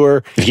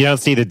interviewer. If you don't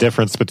see the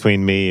difference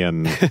between me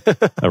and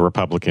a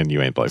Republican,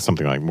 you ain't black.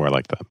 Something more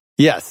like that.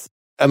 Yes.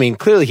 I mean,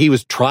 clearly he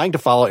was trying to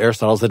follow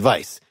Aristotle's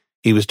advice.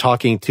 He was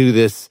talking to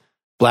this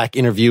black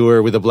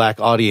interviewer with a black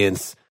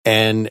audience,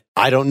 and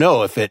I don't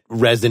know if it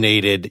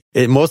resonated.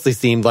 It mostly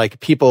seemed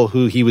like people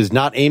who he was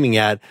not aiming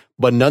at,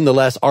 but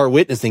nonetheless are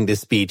witnessing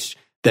this speech,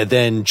 that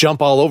then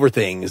jump all over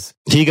things.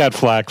 He got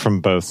flack from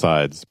both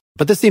sides.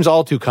 But this seems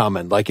all too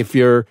common. Like if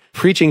you're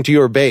preaching to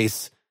your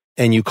base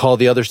and you call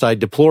the other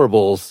side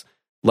deplorables,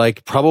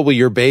 like probably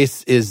your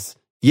base is,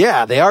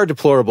 yeah, they are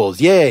deplorables,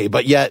 yay,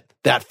 but yet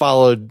that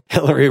followed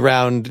Hillary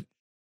around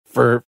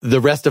for the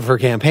rest of her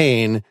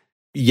campaign,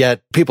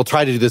 yet people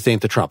try to do the same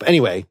to Trump.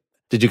 Anyway,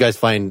 did you guys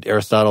find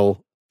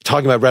Aristotle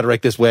talking about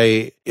rhetoric this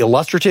way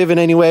illustrative in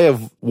any way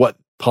of what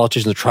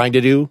politicians are trying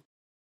to do?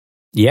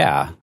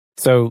 Yeah.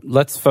 So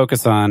let's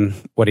focus on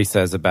what he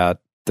says about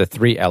the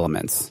three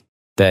elements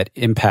that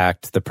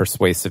impact the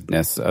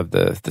persuasiveness of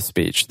the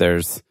speech.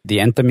 There's the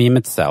enthymeme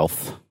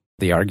itself,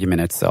 the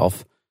argument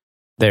itself.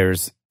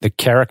 There's the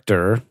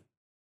character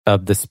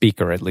of the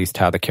speaker, at least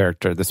how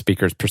the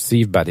speaker is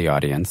perceived by the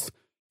audience.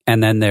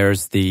 And then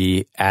there's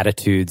the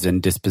attitudes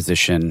and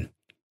disposition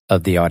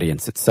of the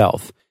audience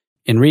itself.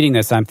 In reading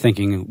this, I'm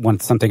thinking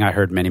something I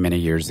heard many, many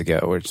years ago,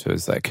 which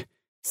was like,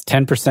 it's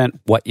 10%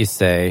 what you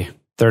say,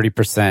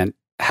 30%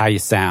 how you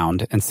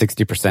sound, and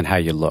 60% how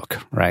you look,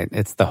 right?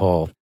 It's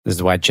this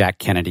is why Jack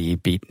Kennedy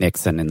beat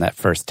Nixon in that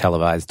first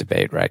televised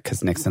debate, right?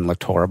 Because Nixon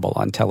looked horrible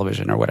on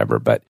television or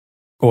whatever,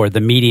 or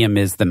the medium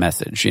is the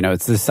message.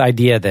 It's this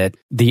idea that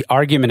the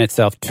argument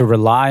itself, to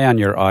rely on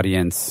your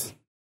audience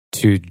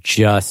to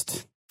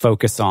just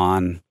focus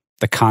on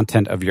the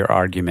content of your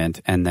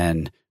argument and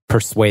then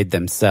persuade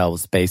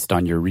themselves based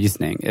on your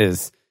reasoning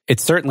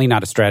it's certainly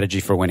not a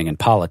strategy for winning in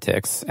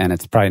politics, and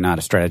it's probably not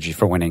a strategy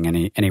for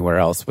winning anywhere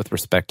else with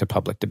respect to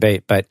public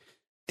debate. But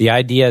the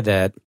idea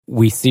that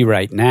we see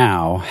right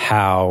now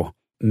how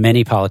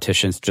many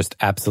politicians just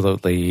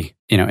absolutely,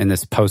 in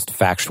this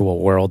post-factual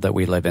world that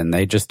we live in,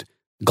 they just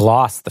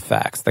gloss the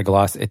facts.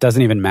 It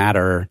doesn't even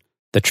matter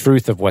the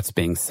truth of what's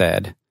being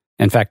said.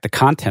 In fact, the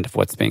content of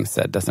what's being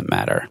said doesn't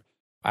matter.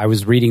 I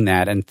was reading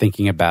that and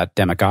thinking about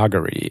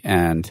demagoguery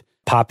and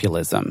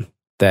populism,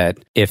 that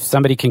if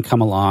somebody can come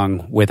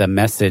along with a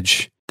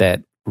message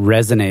that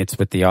resonates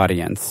with the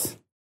audience,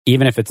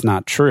 even if it's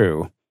not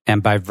true,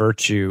 and by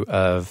virtue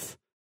of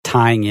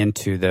tying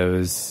into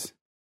those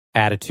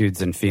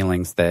attitudes and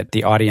feelings that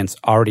the audience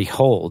already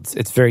holds,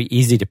 it's very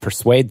easy to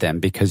persuade them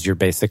because you're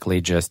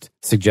basically just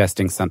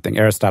suggesting something.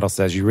 Aristotle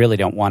says you really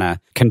don't want to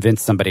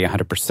convince somebody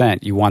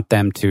 100%. You want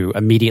them to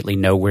immediately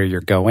know where you're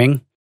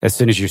going as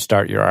soon as you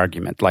start your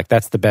argument. Like,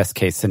 that's the best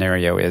case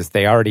scenario, is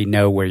they already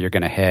know where you're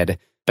going to head,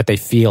 but they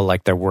feel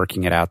like they're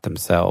working it out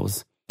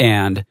themselves.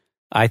 And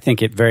I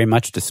think it very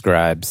much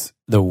describes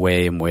the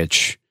way in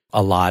which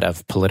a lot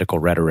of political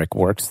rhetoric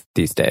works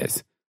these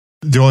days.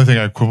 The only thing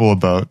I quibble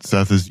about,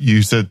 Seth, is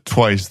you said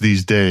twice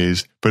these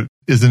days, but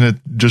isn't it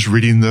just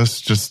reading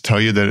this just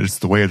tell you that it's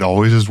the way it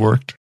always has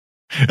worked?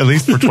 At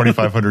least for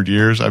 2,500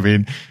 years. I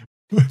mean...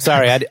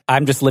 Sorry,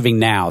 I'm just living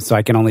now, so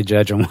I can only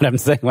judge on what I'm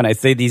saying. When I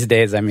say these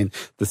days, I mean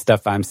the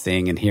stuff I'm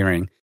seeing and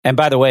hearing. And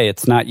by the way,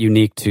 it's not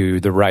unique to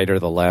the right or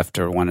the left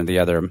or one or the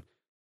other.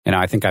 You know,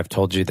 I think I've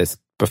told you this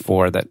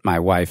before, that my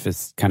wife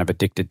is kind of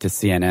addicted to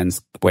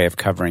CNN's way of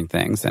covering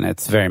things, and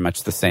it's very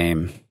much the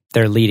same.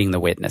 They're leading the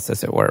witness,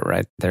 as it were,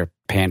 right? They're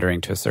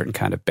pandering to a certain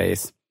kind of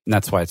base. And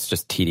that's why it's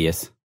just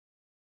tedious.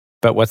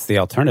 But what's the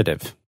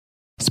alternative?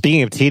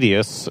 Speaking of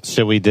tedious,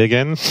 shall we dig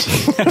in?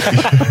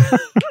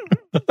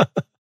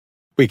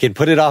 We can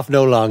put it off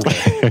no longer.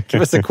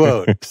 Give us a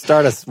quote.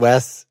 Start us,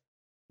 Wes.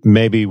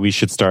 Maybe we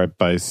should start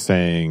by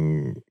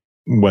saying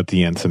what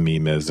the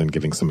enthymeme is and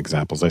giving some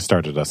examples. I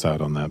started us out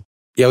on that.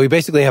 Yeah, we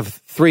basically have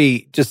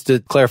three, just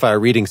to clarify our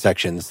reading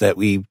sections, that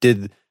we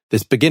did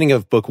this beginning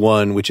of book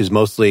one, which is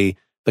mostly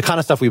the kind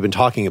of stuff we've been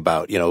talking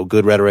about, you know,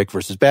 good rhetoric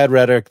versus bad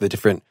rhetoric, the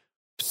different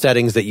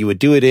settings that you would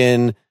do it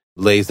in,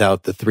 lays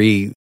out the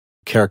three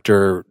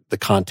character, the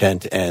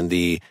content, and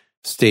the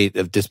state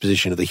of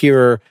disposition of the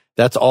hearer.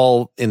 That's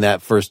all in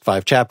that first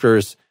 5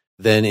 chapters.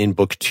 Then in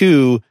book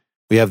 2,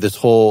 we have this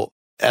whole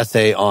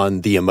essay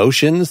on the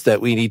emotions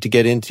that we need to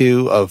get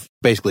into, of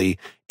basically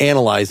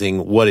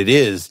analyzing what it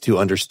is to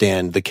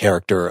understand the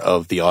character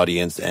of the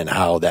audience and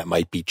how that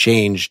might be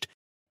changed,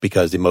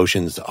 because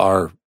emotions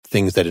are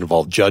things that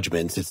involve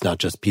judgments. It's not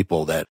just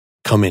people that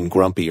come in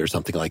grumpy or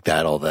something like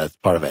that. All that's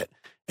part of it.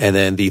 And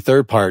then the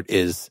third part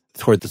is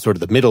toward the sort of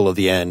the middle of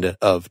the end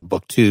of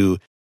book 2,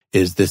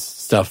 is this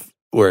stuff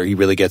where he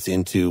really gets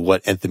into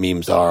what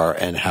enthymemes are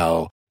and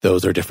how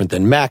those are different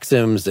than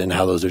maxims and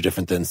how those are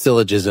different than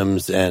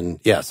syllogisms. And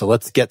yeah, so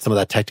let's get some of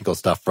that technical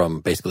stuff from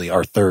basically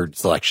our third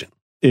selection.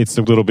 It's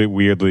a little bit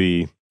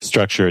weirdly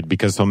structured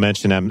because he'll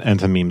mention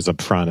enthymemes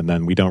up front, and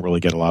then we don't really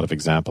get a lot of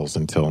examples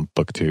until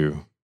book 2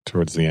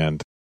 towards the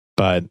end.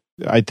 But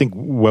I think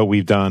what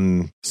we've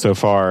done so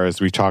far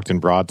is we've talked in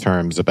broad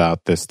terms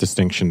about this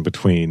distinction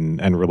between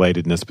and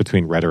relatedness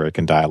between rhetoric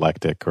and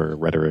dialectic, or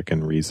rhetoric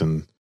and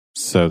reason.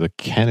 So the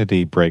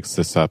Kennedy breaks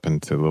this up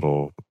into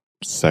little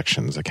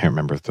sections. I can't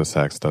remember if the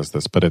Sachs does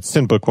this, but it's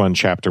in book 1,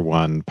 chapter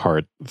 1,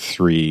 part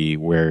 3,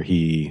 where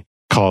he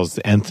calls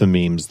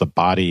enthymemes the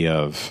body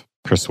of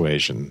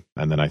persuasion,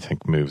 and then I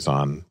think moves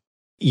on.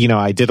 You know,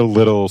 I did a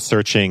little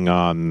searching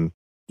on...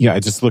 I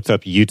just looked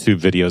up YouTube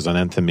videos on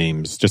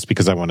enthymemes just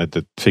because I wanted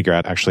to figure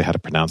out actually how to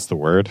pronounce the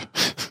word.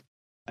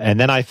 And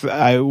then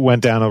I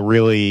went down a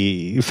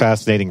really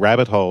fascinating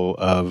rabbit hole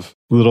of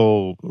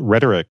little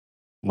rhetoric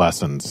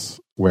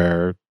lessons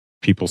where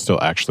people still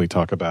actually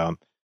talk about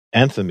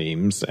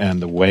enthymemes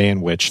and the way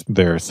in which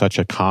they're such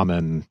a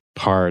common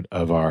part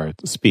of our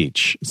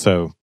speech.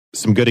 So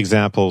some good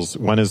examples.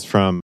 One is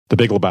from The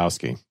Big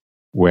Lebowski,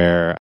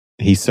 where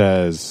he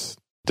says,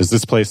 "Does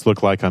this place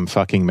look like I'm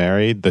fucking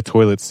married? The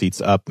toilet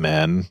seat's up,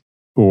 man."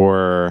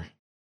 Or,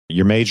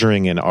 "You're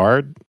majoring in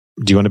art?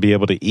 Do you want to be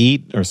able to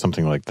eat?" Or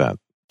something like that.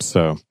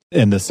 So,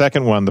 in the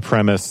second one, the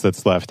premise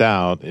that's left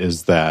out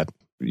is that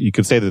you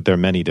could say that there are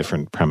many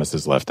different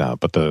premises left out,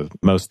 but the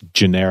most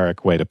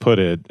generic way to put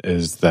it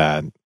is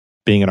that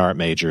being an art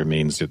major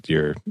means that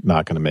you're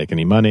not going to make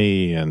any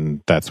money,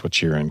 and that's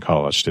what you're in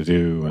college to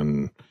do.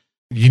 And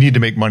you need to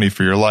make money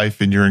for your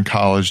life, and you're in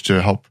college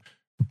to help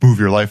move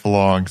your life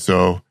along.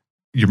 So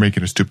you're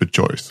making a stupid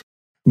choice.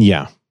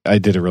 Yeah, I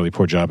did a really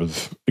poor job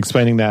of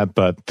explaining that,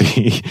 but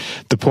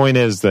the point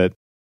is that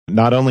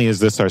not only is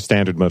this our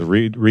standard mode of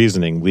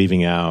reasoning,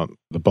 leaving out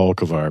the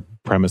bulk of our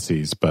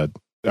premises, but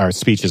our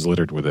speech is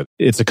littered with it.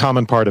 It's a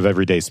common part of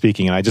everyday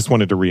speaking, and I just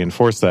wanted to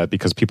reinforce that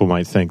because people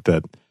might think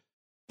that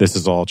this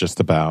is all just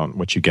about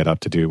what you get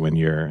up to do when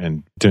you're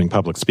doing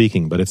public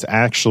speaking, but it's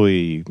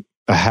actually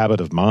a habit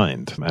of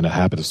mind and a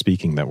habit of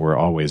speaking that we're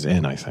always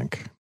in, I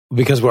think.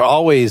 Because we're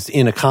always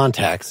in a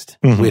context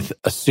with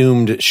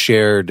assumed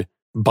shared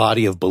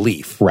body of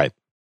belief. Right.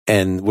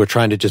 And we're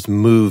trying to just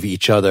move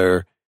each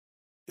other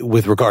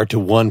with regard to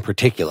one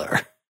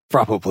particular,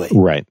 probably.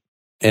 Right.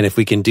 And if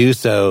we can do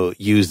so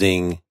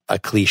using a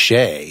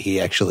cliche,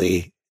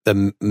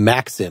 the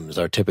maxims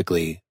are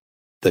typically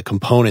the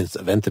components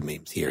of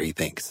enthymemes here, he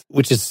thinks.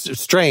 Which is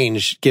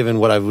strange, given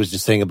what I was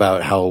just saying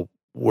about how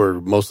we're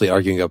mostly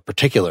arguing about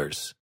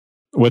particulars.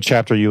 What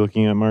chapter are you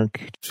looking at,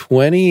 Mark?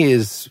 20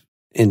 is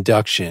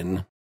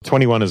induction.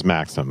 21 is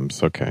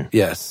maxims. Okay.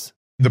 Yes.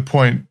 The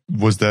point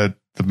was that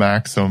the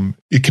maxim,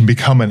 it can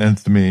become an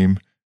enthymeme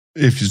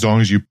as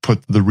long as you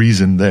put the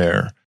reason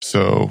there.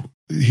 So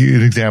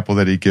an example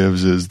that he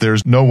gives is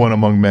there's no one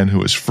among men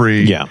who is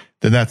free. Yeah.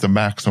 Then that's a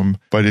maxim.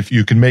 But if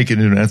you can make it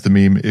into an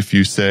enthymeme, if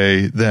you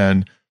say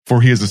then,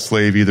 for he is a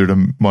slave either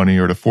to money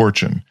or to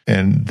fortune,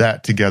 and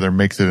that together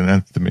makes it an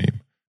enthymeme.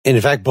 And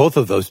in fact, both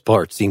of those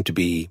parts seem to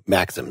be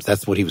maxims.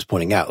 That's what he was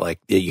pointing out. Like,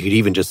 you could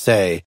even just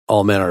say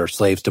all men are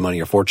slaves to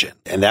money or fortune,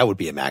 and that would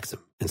be a maxim.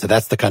 And so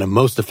that's the kind of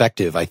most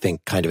effective, I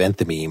think, kind of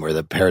enthymeme or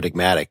the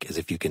paradigmatic is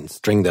if you can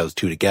string those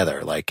two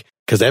together, like,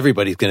 because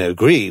everybody's going to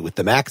agree with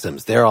the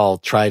maxims. They're all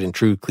tried and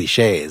true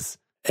cliches.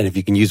 And if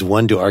you can use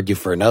one to argue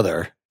for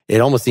another,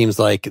 it almost seems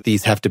like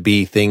these have to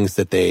be things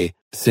that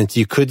since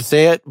you could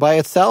say it by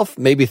itself,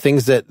 maybe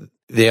things that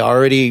they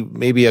already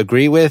maybe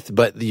agree with,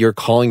 but you're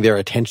calling their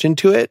attention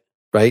to it,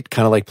 right?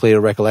 Kind of like Plato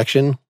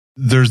recollection.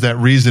 There's that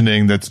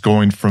reasoning that's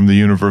going from the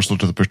universal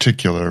to the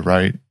particular,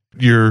 right?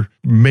 You're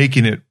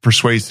making it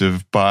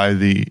persuasive by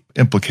the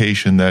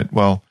implication that,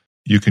 well,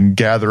 you can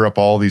gather up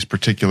all these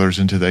particulars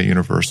into that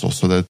universal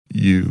so that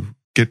you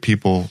get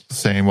people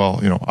saying,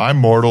 well, I'm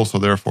mortal, so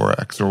therefore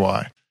X or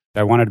Y.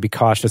 I wanted to be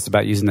cautious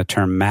about using the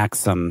term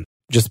maxim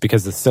just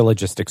because of the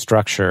syllogistic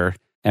structure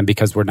and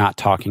because we're not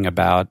talking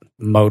about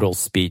modal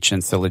speech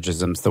and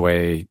syllogisms the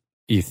way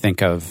you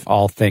think of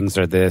all things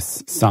are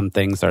this, some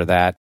things are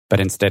that, but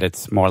instead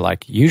it's more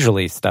like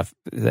usually stuff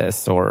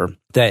this or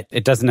that.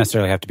 It doesn't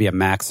necessarily have to be a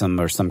maxim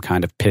or some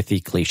kind of pithy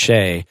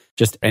cliche.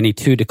 Just any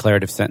two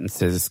declarative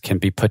sentences can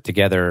be put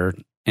together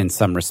in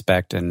some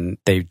respect and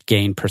they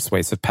gain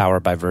persuasive power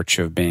by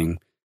virtue of being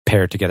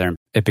paired together and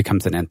it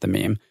becomes an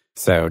enthymeme.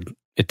 So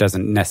it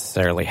doesn't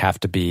necessarily have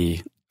to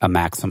be a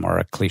maxim or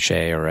a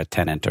cliche or a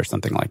tenet or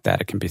something like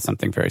that. It can be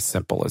something very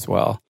simple as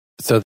well.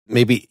 So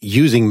maybe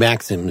using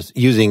maxims,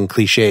 using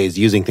cliches,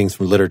 using things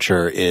from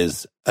literature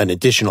is an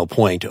additional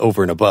point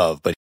over and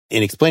above. But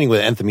in explaining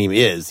what an enthymeme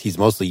is, he's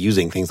mostly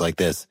using things like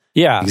this.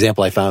 Yeah.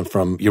 Example I found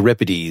from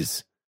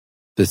Euripides.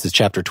 This is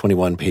chapter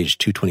 21, page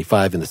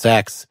 225 in the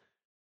Sax.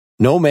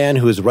 No man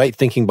who is right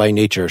thinking by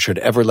nature should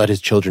ever let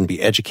his children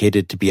be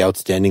educated to be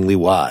outstandingly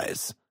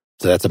wise.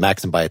 So that's a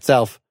maxim by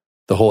itself.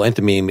 The whole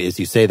enthymeme is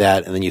you say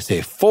that and then you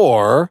say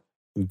for,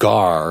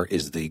 gar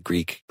is the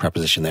Greek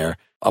preposition there.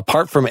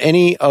 Apart from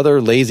any other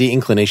lazy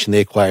inclination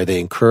they acquire, they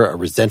incur a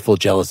resentful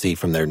jealousy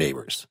from their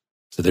neighbors.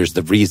 So there's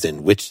the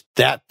reason, which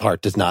that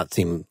part does not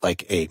seem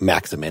like a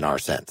maxim in our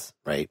sense,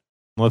 right?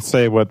 Let's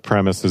say what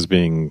premise is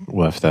being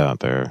left out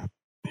there,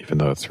 even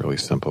though it's really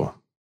simple.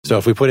 So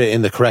if we put it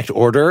in the correct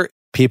order,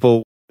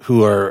 people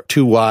who are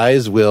too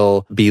wise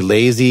will be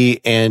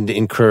lazy and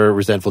incur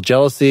resentful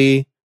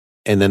jealousy.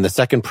 And then the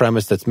second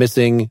premise that's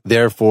missing,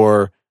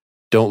 therefore,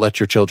 don't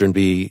let your children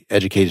be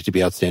educated to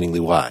be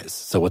outstandingly wise.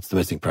 So what's the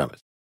missing premise?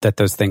 That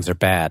those things are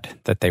bad,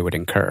 that they would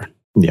incur.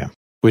 Yeah.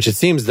 Which it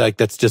seems like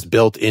that's just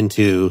built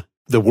into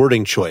the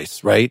wording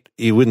choice, right?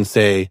 You wouldn't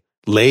say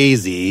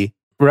lazy.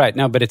 Right.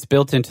 No, but it's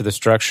built into the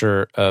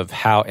structure of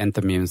how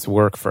enthymemes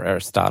work for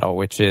Aristotle,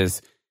 which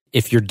is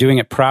if you're doing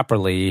it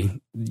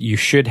properly, you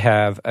should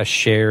have a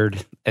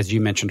shared, as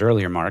you mentioned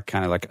earlier, Mark,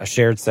 kind of like a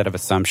shared set of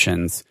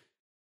assumptions.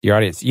 Your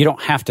audience, you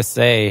don't have to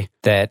say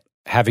that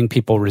having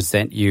people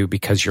resent you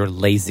because you're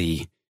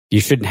lazy.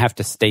 You shouldn't have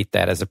to state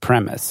that as a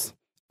premise.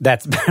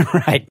 That's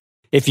right.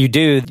 If you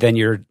do, then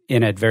you're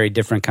in a very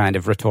different kind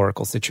of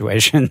rhetorical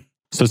situation.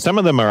 So some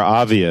of them are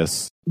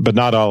obvious, but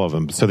not all of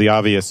them. So the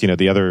obvious,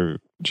 the other,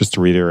 just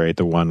to reiterate,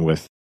 the one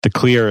with the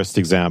clearest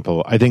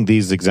example, I think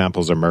these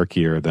examples are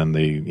murkier than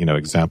the,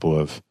 example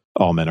of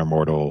all men are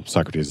mortal,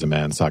 Socrates is a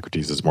man,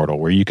 Socrates is mortal,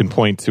 where you can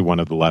point to one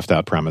of the left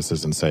out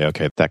premises and say,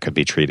 okay, that could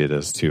be treated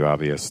as too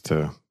obvious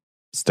to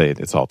state.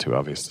 It's all too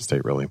obvious to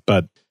state, really.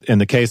 But in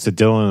the case that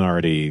Dylan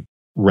already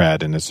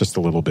read, and it's just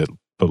a little bit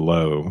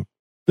below,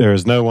 there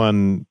is no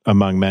one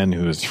among men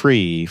who is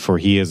free, for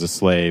he is a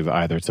slave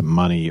either to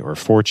money or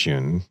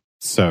fortune.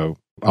 So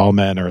all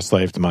men are a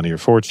slave to money or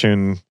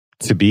fortune.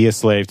 To be a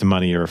slave to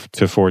money or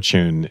to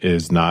fortune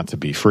is not to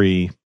be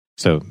free.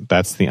 So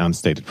that's the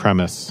unstated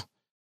premise.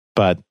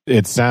 But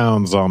it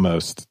sounds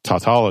almost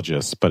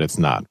tautologist, but it's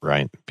not,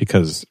 right?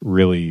 Because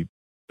really,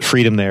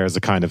 freedom there is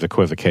a kind of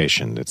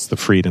equivocation. It's the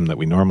freedom that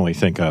we normally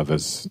think of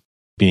as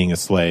being a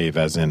slave,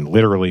 as in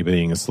literally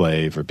being a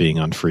slave, or being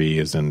unfree,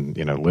 as in,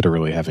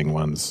 literally having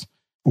one's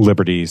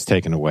liberties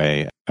taken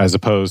away, as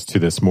opposed to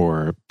this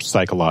more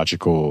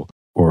psychological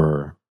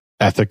or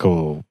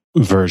ethical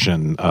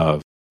version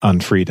of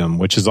unfreedom,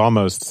 which is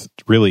almost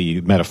really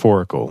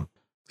metaphorical.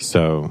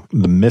 So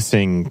the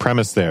missing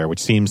premise there,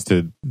 which seems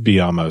to be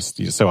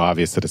almost so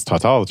obvious that it's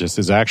tautologist,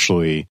 is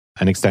actually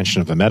an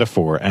extension of the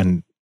metaphor.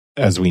 And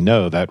as we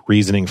know, that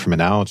reasoning from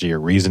analogy or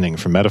reasoning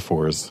from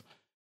metaphors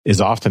is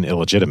often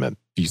illegitimate.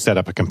 You set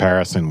up a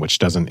comparison which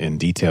doesn't in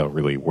detail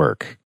really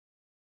work.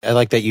 I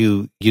like that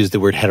you use the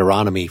word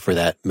heteronomy for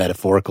that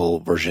metaphorical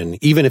version.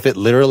 Even if it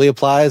literally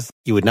applies,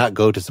 you would not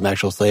go to some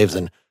actual slaves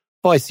and,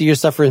 I see you're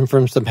suffering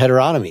from some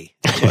heteronomy.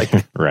 Like,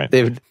 right.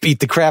 They would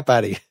beat the crap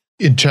out of you.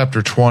 In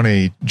chapter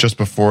 20, just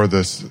before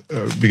this,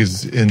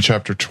 because in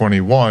chapter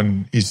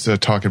 21, he's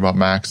talking about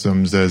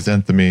maxims as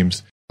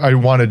enthymemes. I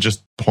want to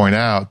just point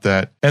out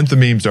that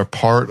enthymemes are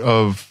part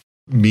of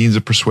means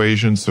of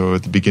persuasion. So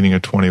at the beginning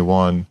of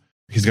 21,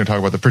 he's going to talk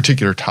about the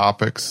particular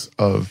topics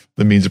of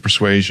the means of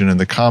persuasion, and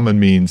the common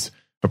means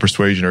of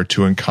persuasion are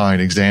two in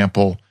kind: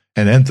 example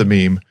and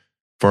enthymeme.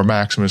 For a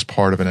maxim is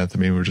part of an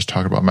enthymeme. We were just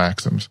talking about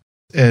maxims.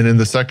 And in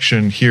the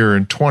section here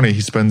in 20,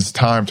 he spends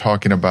time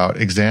talking about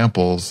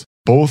examples,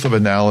 both of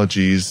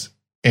analogies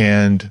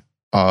and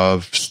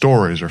of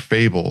stories or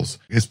fables.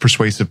 It's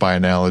persuasive by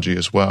analogy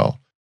as well.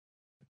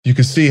 You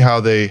can see how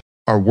they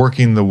are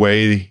working the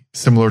way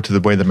similar to the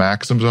way the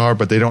maxims are,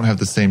 but they don't have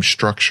the same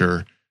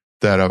structure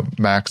that a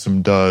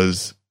maxim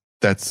does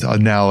that's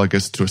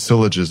analogous to a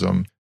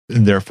syllogism,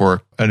 and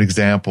therefore an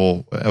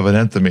example of an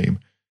enthymeme.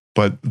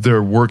 But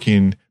they're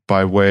working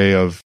by way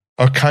of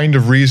a kind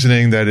of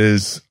reasoning that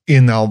is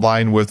in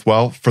line with,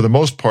 well, for the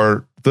most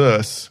part,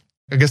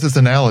 I guess it's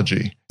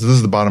analogy. So this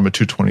is the bottom of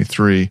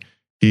 223.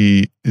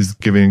 He is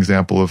giving an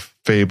example of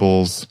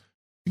fables.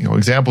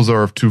 Examples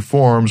are of two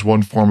forms.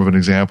 One form of an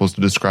example is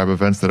to describe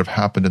events that have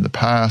happened in the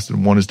past,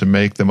 and one is to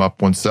make them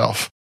up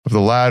oneself. Of the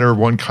latter,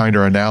 one kind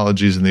are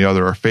analogies, and the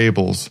other are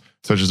fables,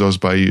 such as those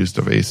by use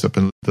of Aesop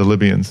and the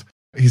Libyans.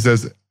 He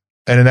says,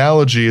 an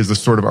analogy is the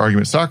sort of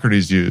argument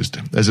Socrates used,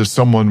 as if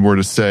someone were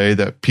to say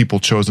that people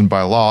chosen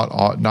by lot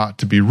ought not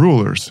to be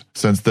rulers,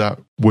 since that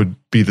would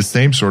be the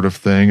same sort of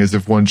thing as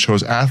if one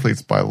chose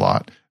athletes by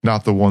lot,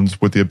 not the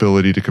ones with the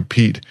ability to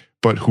compete,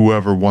 but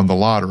whoever won the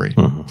lottery.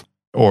 Mm-hmm.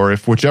 Or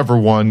if whichever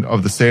one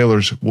of the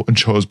sailors one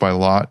chose by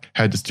lot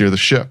had to steer the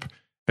ship,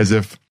 as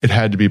if it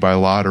had to be by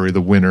lottery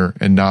the winner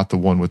and not the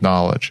one with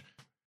knowledge.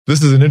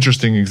 This is an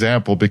interesting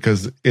example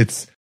because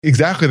it's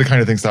exactly the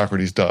kind of thing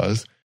Socrates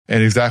does,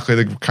 and exactly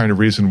the kind of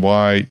reason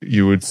why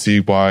you would see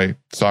why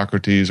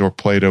Socrates or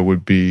Plato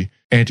would be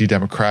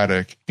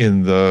anti-democratic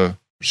in the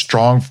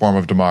strong form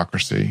of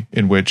democracy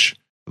in which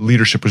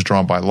leadership was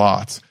drawn by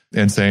lots,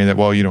 and saying that,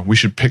 well, we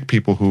should pick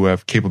people who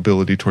have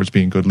capability towards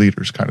being good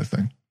leaders, kind of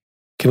thing.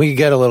 Can we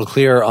get a little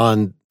clearer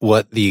on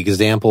what the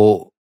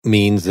example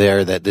means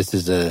there? That this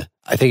is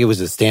I think it was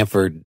a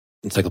Stanford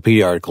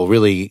Encyclopedia article,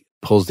 really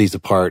pulls these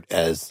apart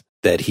as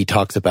that he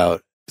talks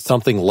about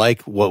something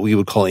like what we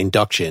would call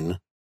induction,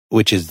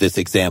 which is this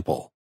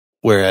example.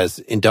 Whereas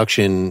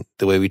induction,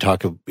 the way we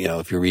talk of,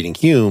 if you're reading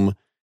Hume,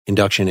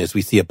 induction is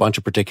we see a bunch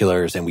of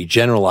particulars and we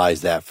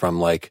generalize that from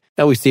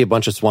we see a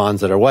bunch of swans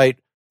that are white,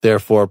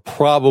 therefore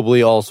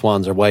probably all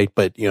swans are white,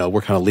 but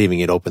we're kind of leaving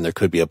it open. There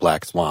could be a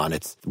black swan.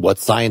 It's what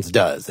science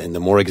does. And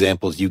the more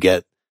examples you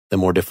get, the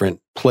more different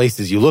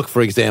places you look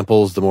for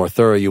examples, the more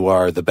thorough you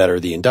are, the better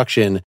the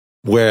induction.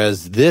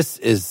 Whereas this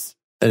is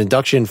an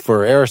induction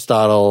for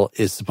Aristotle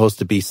is supposed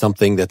to be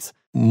something that's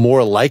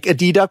more like a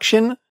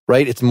deduction,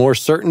 right? It's more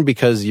certain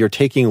because you're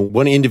taking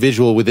one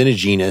individual within a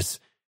genus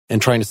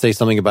and trying to say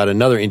something about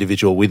another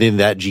individual within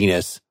that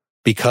genus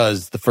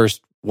because the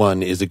first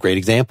one is a great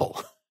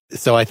example.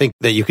 So I think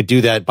that you could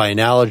do that by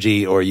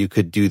analogy, or you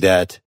could do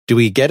that. Do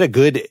we get a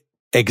good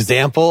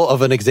example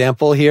of an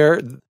example here?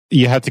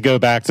 You have to go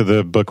back to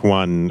the book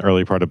one,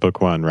 early part of book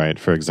one, right,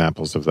 for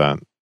examples of that.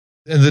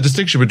 And the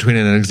distinction between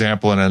an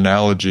example and an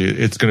analogy,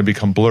 it's going to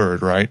become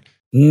blurred, right?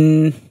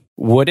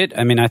 Would it?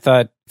 I mean, I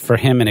thought for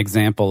him, an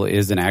example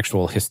is an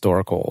actual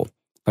historical.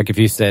 Like if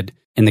you said,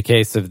 in the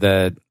case of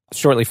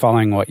shortly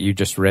following what you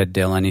just read,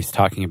 Dylan, he's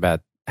talking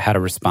about how to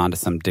respond to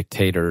some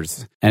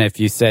dictators. And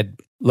if you said,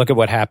 look at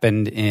what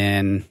happened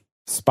in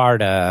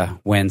Sparta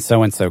when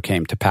so-and-so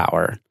came to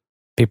power.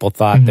 People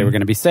thought they were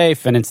going to be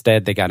safe, and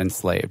instead they got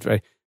enslaved.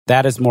 Right?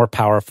 That is more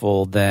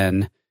powerful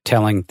than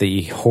telling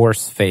the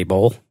horse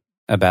fable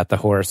about the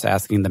horse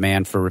asking the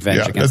man for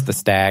revenge against the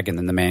stag, and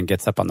then the man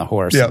gets up on the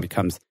horse and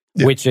becomes,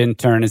 which in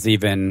turn is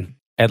even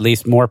at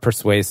least more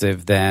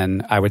persuasive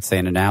than, I would say,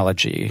 an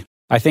analogy.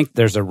 I think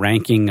there's a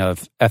ranking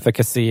of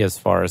efficacy as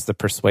far as the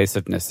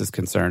persuasiveness is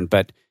concerned,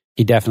 but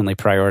he definitely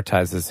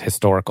prioritizes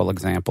historical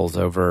examples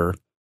over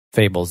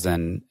fables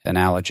and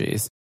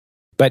analogies.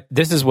 But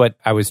this is what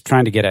I was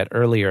trying to get at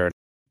earlier.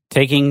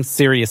 Taking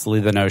seriously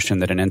the notion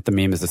that an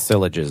enthymeme is a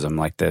syllogism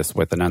like this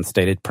with an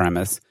unstated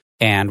premise,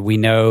 and we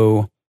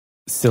know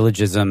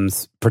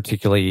syllogisms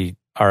particularly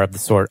are of the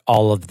sort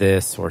all of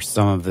this or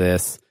some of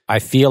this. I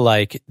feel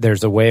like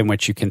there's a way in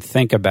which you can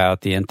think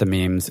about the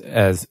enthymemes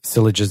as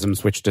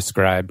syllogisms which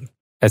describe,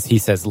 as he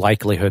says,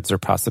 likelihoods or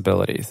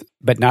possibilities,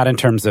 but not in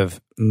terms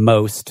of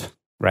most,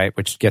 right,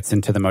 which gets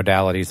into the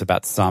modalities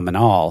about some and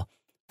all,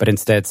 but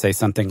instead say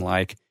something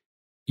like,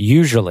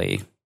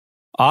 usually,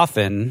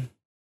 often,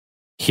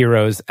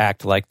 heroes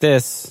act like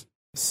this,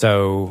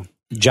 so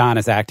John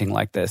is acting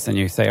like this. And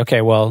you say,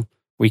 okay, well,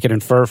 we could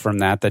infer from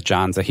that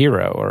John's a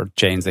hero or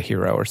Jane's a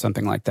hero or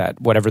something like that,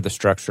 whatever the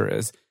structure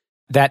is.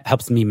 That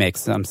helps me make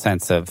some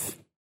sense of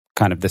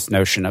kind of this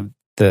notion of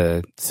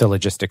the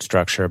syllogistic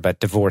structure, but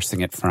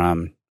divorcing it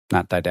from,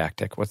 not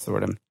didactic, what's the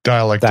word?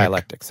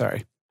 Dialectic,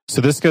 sorry.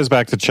 So this goes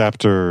back to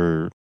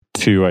chapter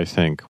 2, I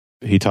think.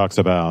 He talks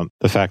about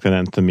the fact that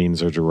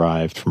enthymemes are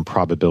derived from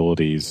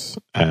probabilities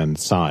and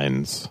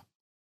signs.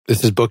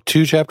 This is book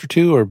 2, chapter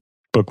 2, or?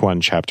 Book 1,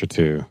 chapter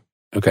 2.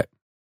 Okay.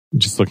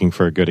 Just looking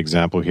for a good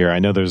example here. I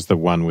know there's the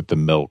one with the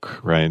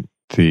milk, right?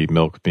 The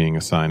milk being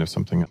a sign of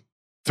something.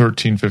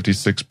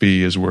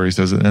 1356b is where he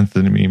says an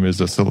enthymeme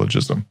is a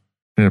syllogism.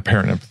 An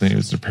apparent empathy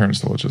is an apparent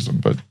syllogism,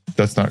 but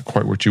that's not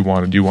quite what you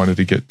wanted. You wanted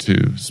to get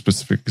to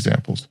specific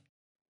examples.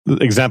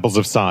 Examples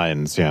of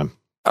signs, yeah.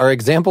 Are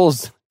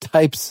examples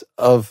types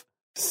of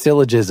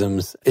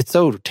syllogisms? It's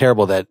so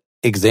terrible that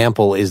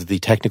example is the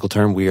technical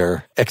term we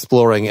are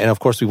exploring, and of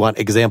course we want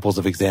examples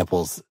of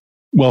examples.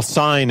 Well,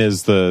 sign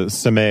is the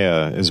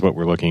semea is what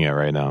we're looking at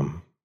right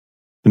now,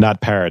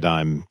 not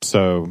paradigm.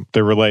 So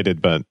they're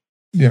related, but...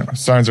 Yeah,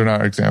 signs are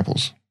not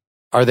examples.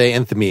 Are they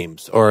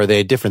enthymemes, or are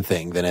they a different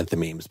thing than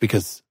enthymemes?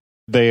 Because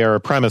they are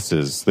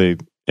premises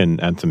in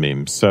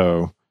enthymemes.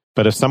 So,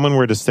 but if someone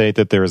were to state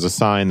that there is a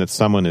sign that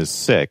someone is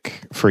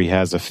sick, for he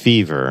has a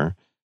fever,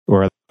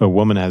 or a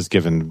woman has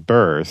given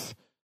birth,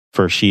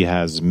 for she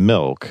has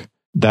milk,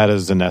 that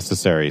is a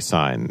necessary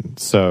sign.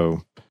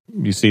 So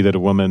you see that a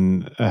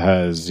woman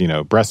has,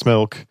 breast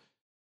milk,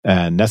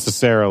 and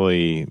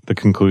necessarily the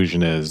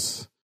conclusion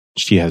is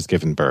she has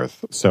given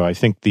birth. So I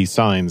think these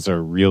signs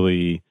are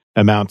really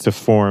amount to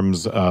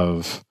forms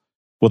of,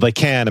 they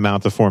can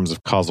amount to forms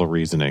of causal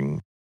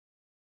reasoning.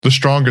 The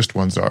strongest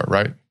ones are,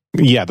 right?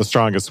 Yeah, the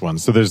strongest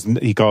ones. So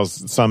he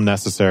calls some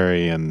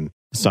necessary and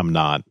some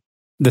not.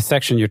 The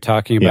section you're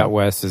talking about,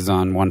 Wes, is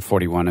on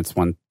 141. It's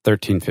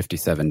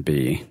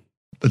 1357b.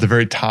 At the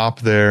very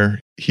top there,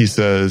 he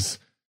says,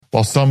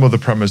 while some of the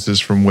premises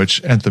from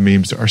which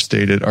enthymemes are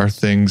stated are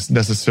things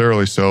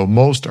necessarily so,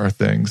 most are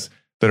things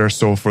that are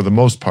so for the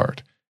most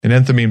part. And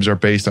enthymemes are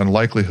based on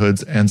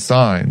likelihoods and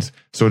signs,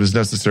 so it is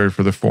necessary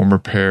for the former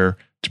pair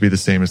to be the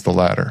same as the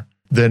latter.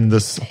 Then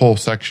this whole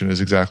section is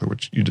exactly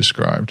what you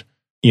described.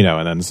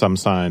 And then some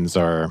signs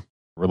are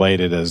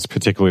related as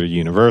particular to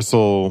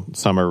universal,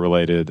 some are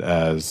related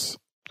as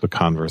the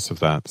converse of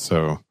that.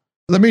 So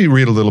let me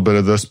read a little bit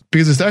of this,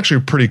 because it's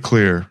actually pretty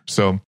clear.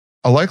 So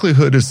a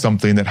likelihood is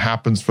something that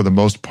happens for the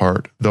most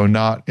part, though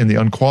not in the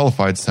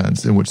unqualified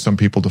sense in which some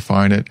people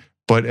define it,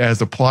 but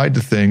as applied to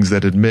things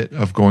that admit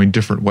of going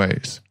different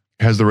ways.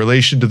 It has the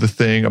relation to the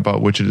thing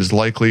about which it is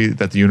likely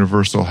that the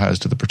universal has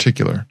to the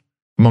particular.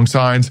 Among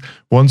signs,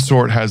 one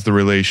sort has the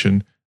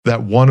relation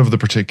that one of the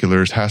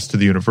particulars has to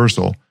the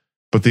universal,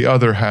 but the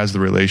other has the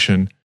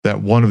relation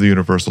that one of the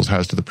universals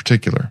has to the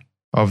particular.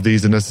 Of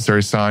these, the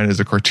necessary sign is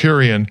a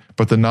criterion,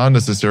 but the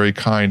non-necessary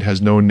kind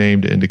has no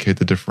name to indicate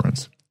the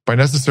difference. By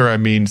necessary, I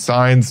mean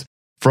signs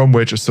from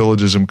which a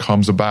syllogism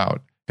comes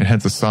about, and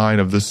hence a sign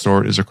of this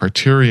sort is a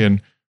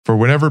criterion. For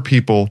whenever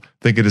people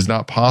think it is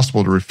not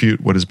possible to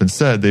refute what has been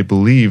said, they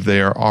believe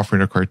they are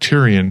offering a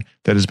criterion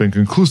that has been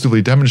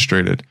conclusively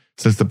demonstrated,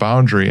 since the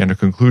boundary and a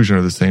conclusion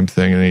are the same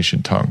thing in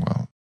ancient tongue.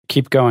 Well,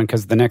 keep going,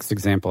 because the next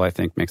example, I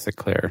think, makes it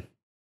clear.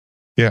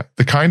 Yeah,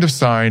 the kind of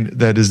sign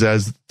that is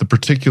as the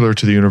particular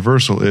to the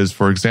universal is,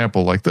 for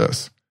example, like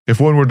this. If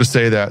one were to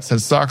say that,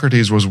 since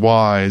Socrates was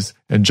wise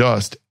and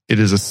just, it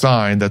is a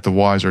sign that the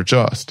wise are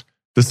just.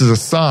 This is a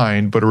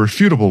sign, but a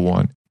refutable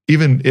one,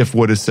 even if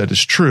what is said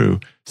is true,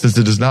 since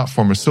it does not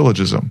form a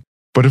syllogism.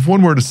 But if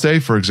one were to say,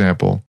 for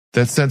example,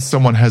 that since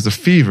someone has a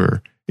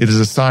fever, it is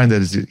a sign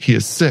that he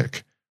is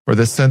sick, or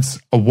that since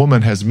a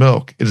woman has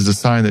milk, it is a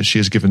sign that she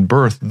has given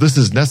birth, this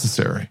is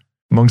necessary.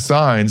 Among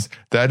signs,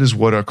 that is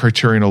what a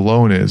criterion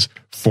alone is,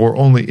 for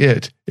only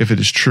it, if it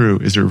is true,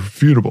 is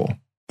irrefutable.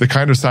 The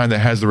kind of sign that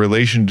has the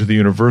relation to the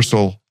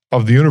universal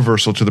of the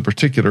universal to the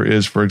particular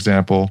is, for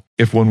example,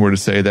 if one were to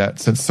say that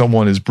since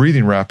someone is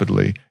breathing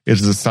rapidly, it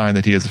is a sign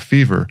that he has a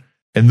fever.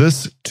 And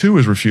this, too,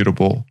 is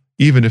refutable,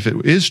 even if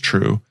it is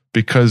true,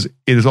 because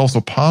it is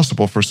also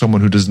possible for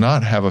someone who does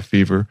not have a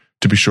fever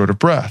to be short of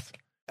breath.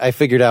 I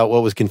figured out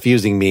what was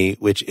confusing me,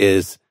 which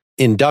is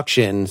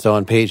induction. So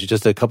on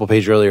just a couple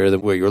pages earlier,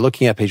 where you're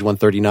looking at page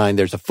 139,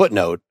 there's a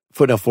footnote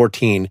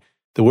 14.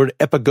 The word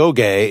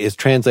epagoge is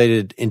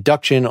translated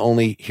induction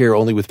only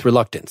with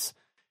reluctance.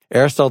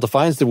 Aristotle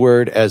defines the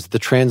word as the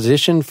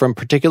transition from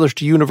particulars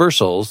to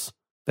universals,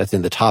 that's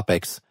in the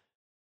topics,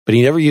 but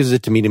he never uses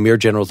it to mean a mere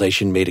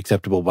generalization made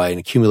acceptable by an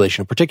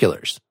accumulation of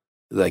particulars.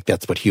 Like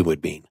that's what Hume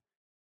would mean.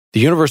 The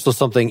universal is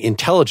something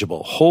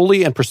intelligible,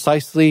 wholly and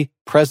precisely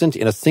present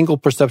in a single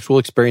perceptual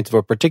experience of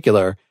a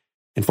particular,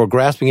 and for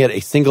grasping it,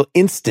 a single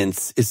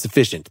instance is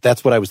sufficient.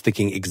 That's what I was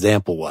thinking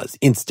example was,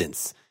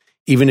 instance.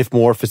 Even if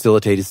more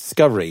facilitated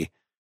discovery.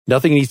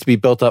 Nothing needs to be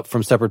built up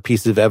from separate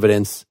pieces of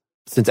evidence,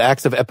 since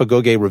acts of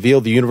epagoge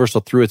reveal the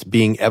universal through its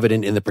being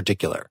evident in the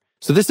particular.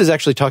 So this is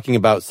actually talking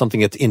about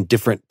something that's in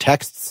different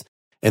texts,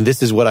 and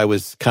this is what I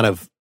was kind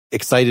of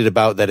excited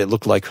about, that it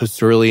looked like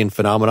Husserlian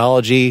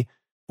phenomenology,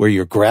 where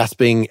you're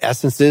grasping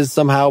essences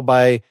somehow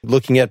by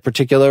looking at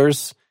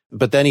particulars.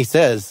 But then he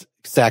says,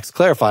 Sachs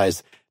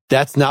clarifies,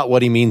 that's not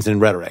what he means in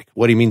rhetoric.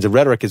 What he means in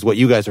rhetoric is what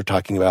you guys are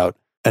talking about.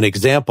 An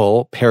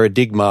example,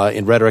 paradigma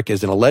in rhetoric,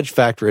 is an alleged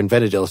fact or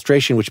invented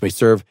illustration which may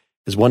serve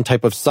as one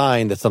type of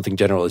sign that something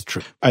general is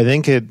true. I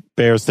think it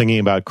bears thinking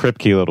about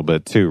Kripke a little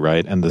bit too,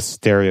 right? And the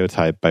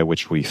stereotype by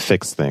which we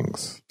fix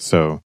things.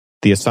 So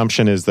the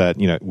assumption is that,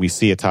 we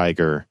see a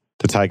tiger,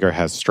 the tiger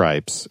has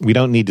stripes. We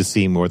don't need to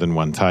see more than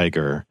one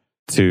tiger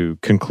to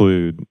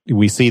conclude.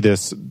 We see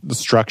this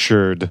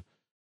structured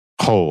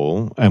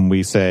whole and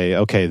we say,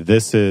 okay,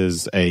 this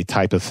is a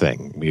type of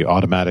thing, we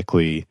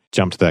automatically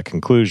jump to that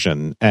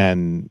conclusion.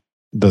 And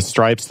the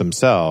stripes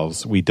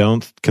themselves, we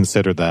don't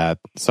consider that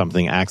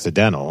something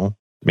accidental.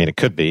 I mean, it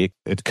could be.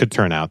 It could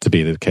turn out to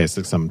be the case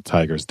that some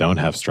tigers don't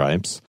have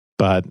stripes.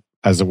 But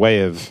as a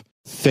way of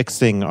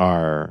fixing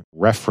our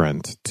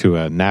referent to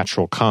a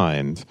natural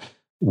kind,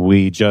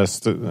 we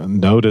just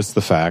notice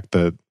the fact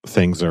that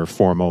things are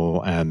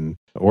formal and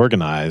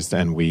organized,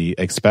 and we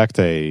expect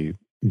a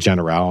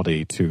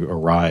generality to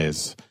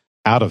arise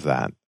out of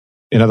that.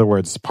 In other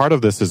words, part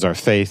of this is our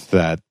faith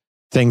that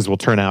things will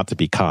turn out to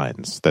be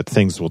kinds, that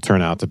things will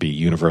turn out to be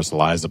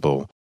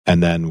universalizable,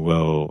 and then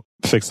we'll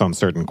fix on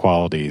certain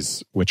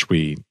qualities which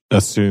we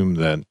assume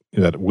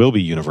that will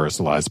be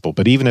universalizable.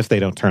 But even if they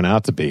don't turn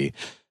out to be,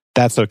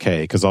 that's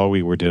okay, because all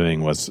we were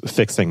doing was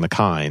fixing the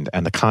kind,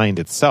 and the kind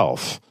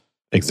itself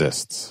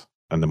exists.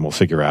 And then we'll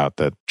figure out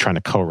that trying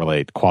to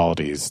correlate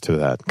qualities to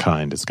that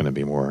kind is going to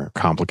be more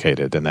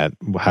complicated, and that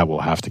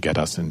will have to get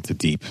us into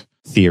deep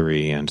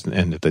theory and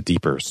the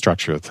deeper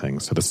structure of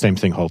things. So the same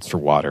thing holds for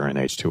water and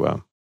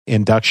H2O.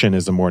 Induction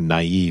is a more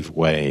naive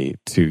way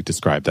to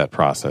describe that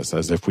process,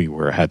 as if we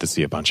had to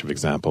see a bunch of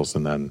examples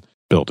and then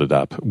build it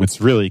up.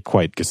 It's really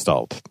quite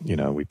gestalt.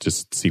 We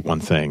just see one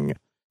thing.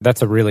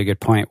 That's a really good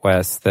point,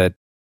 Wes, that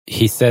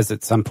he says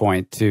at some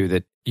point, too,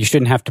 that you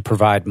shouldn't have to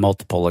provide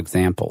multiple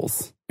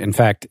examples. In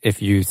fact,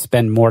 if you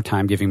spend more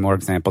time giving more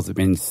examples, it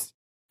means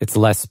it's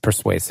less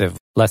persuasive,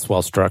 less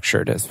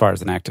well-structured as far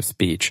as an act of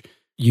speech.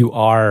 You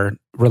are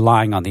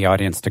relying on the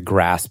audience to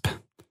grasp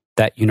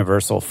that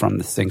universal from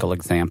the single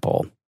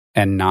example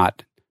and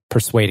not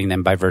persuading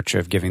them by virtue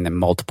of giving them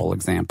multiple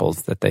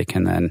examples that they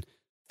can then,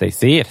 they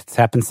see it. It's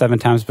happened 7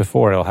 times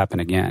before, it'll happen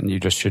again. You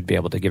just should be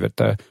able to give it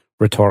the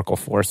rhetorical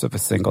force of a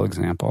single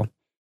example.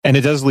 And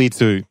it does lead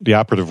to the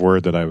operative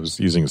word that I was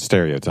using,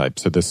 stereotype.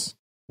 So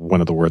one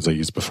of the words I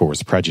used before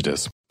was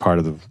prejudice. Part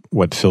of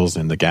what fills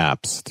in the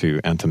gaps to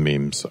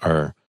enthymemes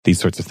are these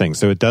sorts of things.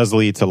 So it does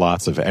lead to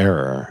lots of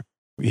error.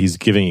 He's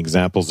giving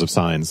examples of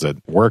signs that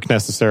work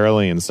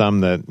necessarily and some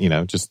that,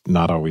 just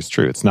not always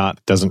true.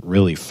 Doesn't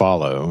really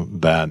follow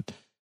that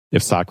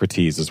if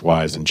Socrates is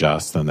wise and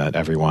just, then that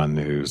everyone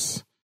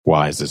who's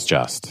wise is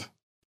just.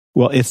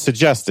 Well, it's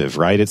suggestive,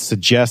 right? It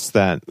suggests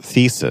that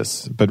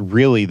thesis, but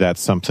really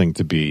that's something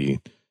to be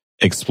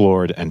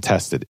explored and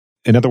tested.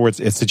 In other words,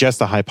 it suggests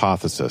a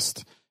hypothesis.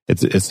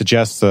 It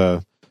suggests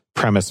a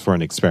premise for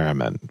an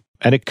experiment.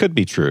 And it could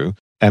be true.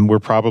 And we're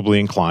probably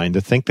inclined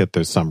to think that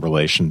there's some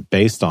relation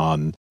based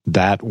on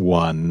that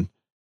one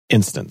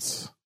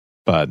instance.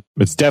 But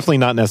it's definitely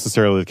not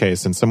necessarily the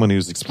case. And someone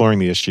who's exploring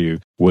the issue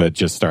would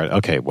just start,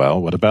 okay,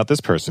 well, what about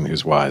this person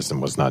who's wise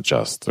and was not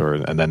just?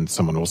 And then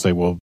someone will say,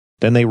 well,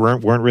 then they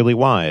weren't really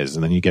wise.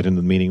 And then you get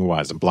into the meaning of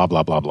wise and blah,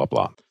 blah, blah, blah,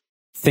 blah.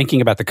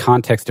 Thinking about the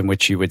context in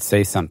which you would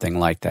say something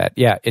like that.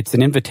 Yeah, it's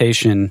an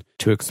invitation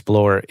to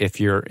explore if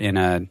you're in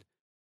a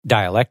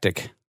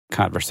dialectic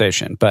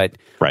conversation. But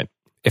right.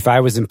 If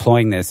I was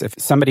employing this, if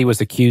somebody was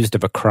accused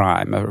of a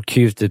crime or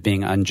accused of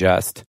being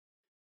unjust,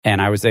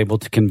 and I was able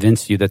to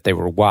convince you that they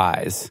were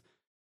wise,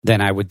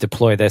 then I would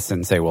deploy this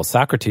and say, well,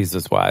 Socrates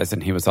was wise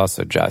and he was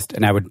also just.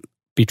 And I would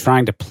be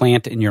trying to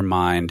plant in your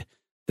mind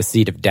the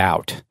seed of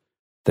doubt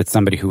that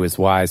somebody who is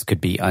wise could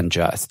be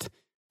unjust.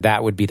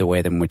 That would be the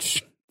way in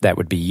which that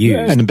would be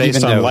used. And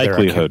based on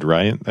likelihood,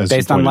 right?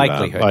 Based on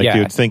likelihood,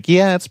 you would think,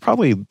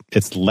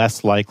 it's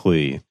less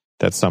likely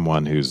that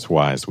someone who's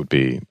wise would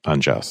be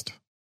unjust.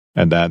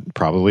 And that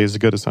probably is a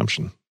good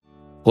assumption.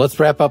 Let's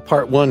wrap up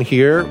part 1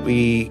 here.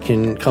 We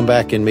can come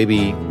back and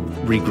maybe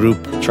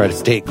regroup, try to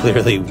state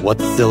clearly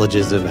what's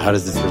syllogism, how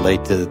does this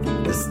relate to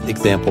this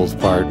examples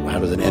part, how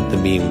does an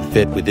enthymeme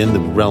fit within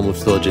the realm of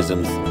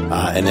syllogisms,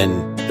 and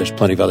then there's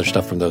plenty of other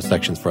stuff from those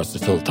sections for us to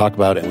still talk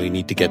about, and we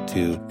need to get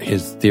to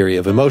his theory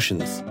of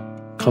emotions.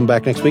 Come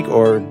back next week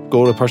or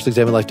go to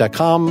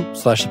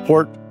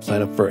partiallyexaminedlife.com/support,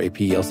 sign up for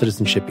APEL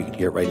citizenship. You can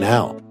hear it right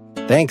now.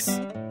 Thanks.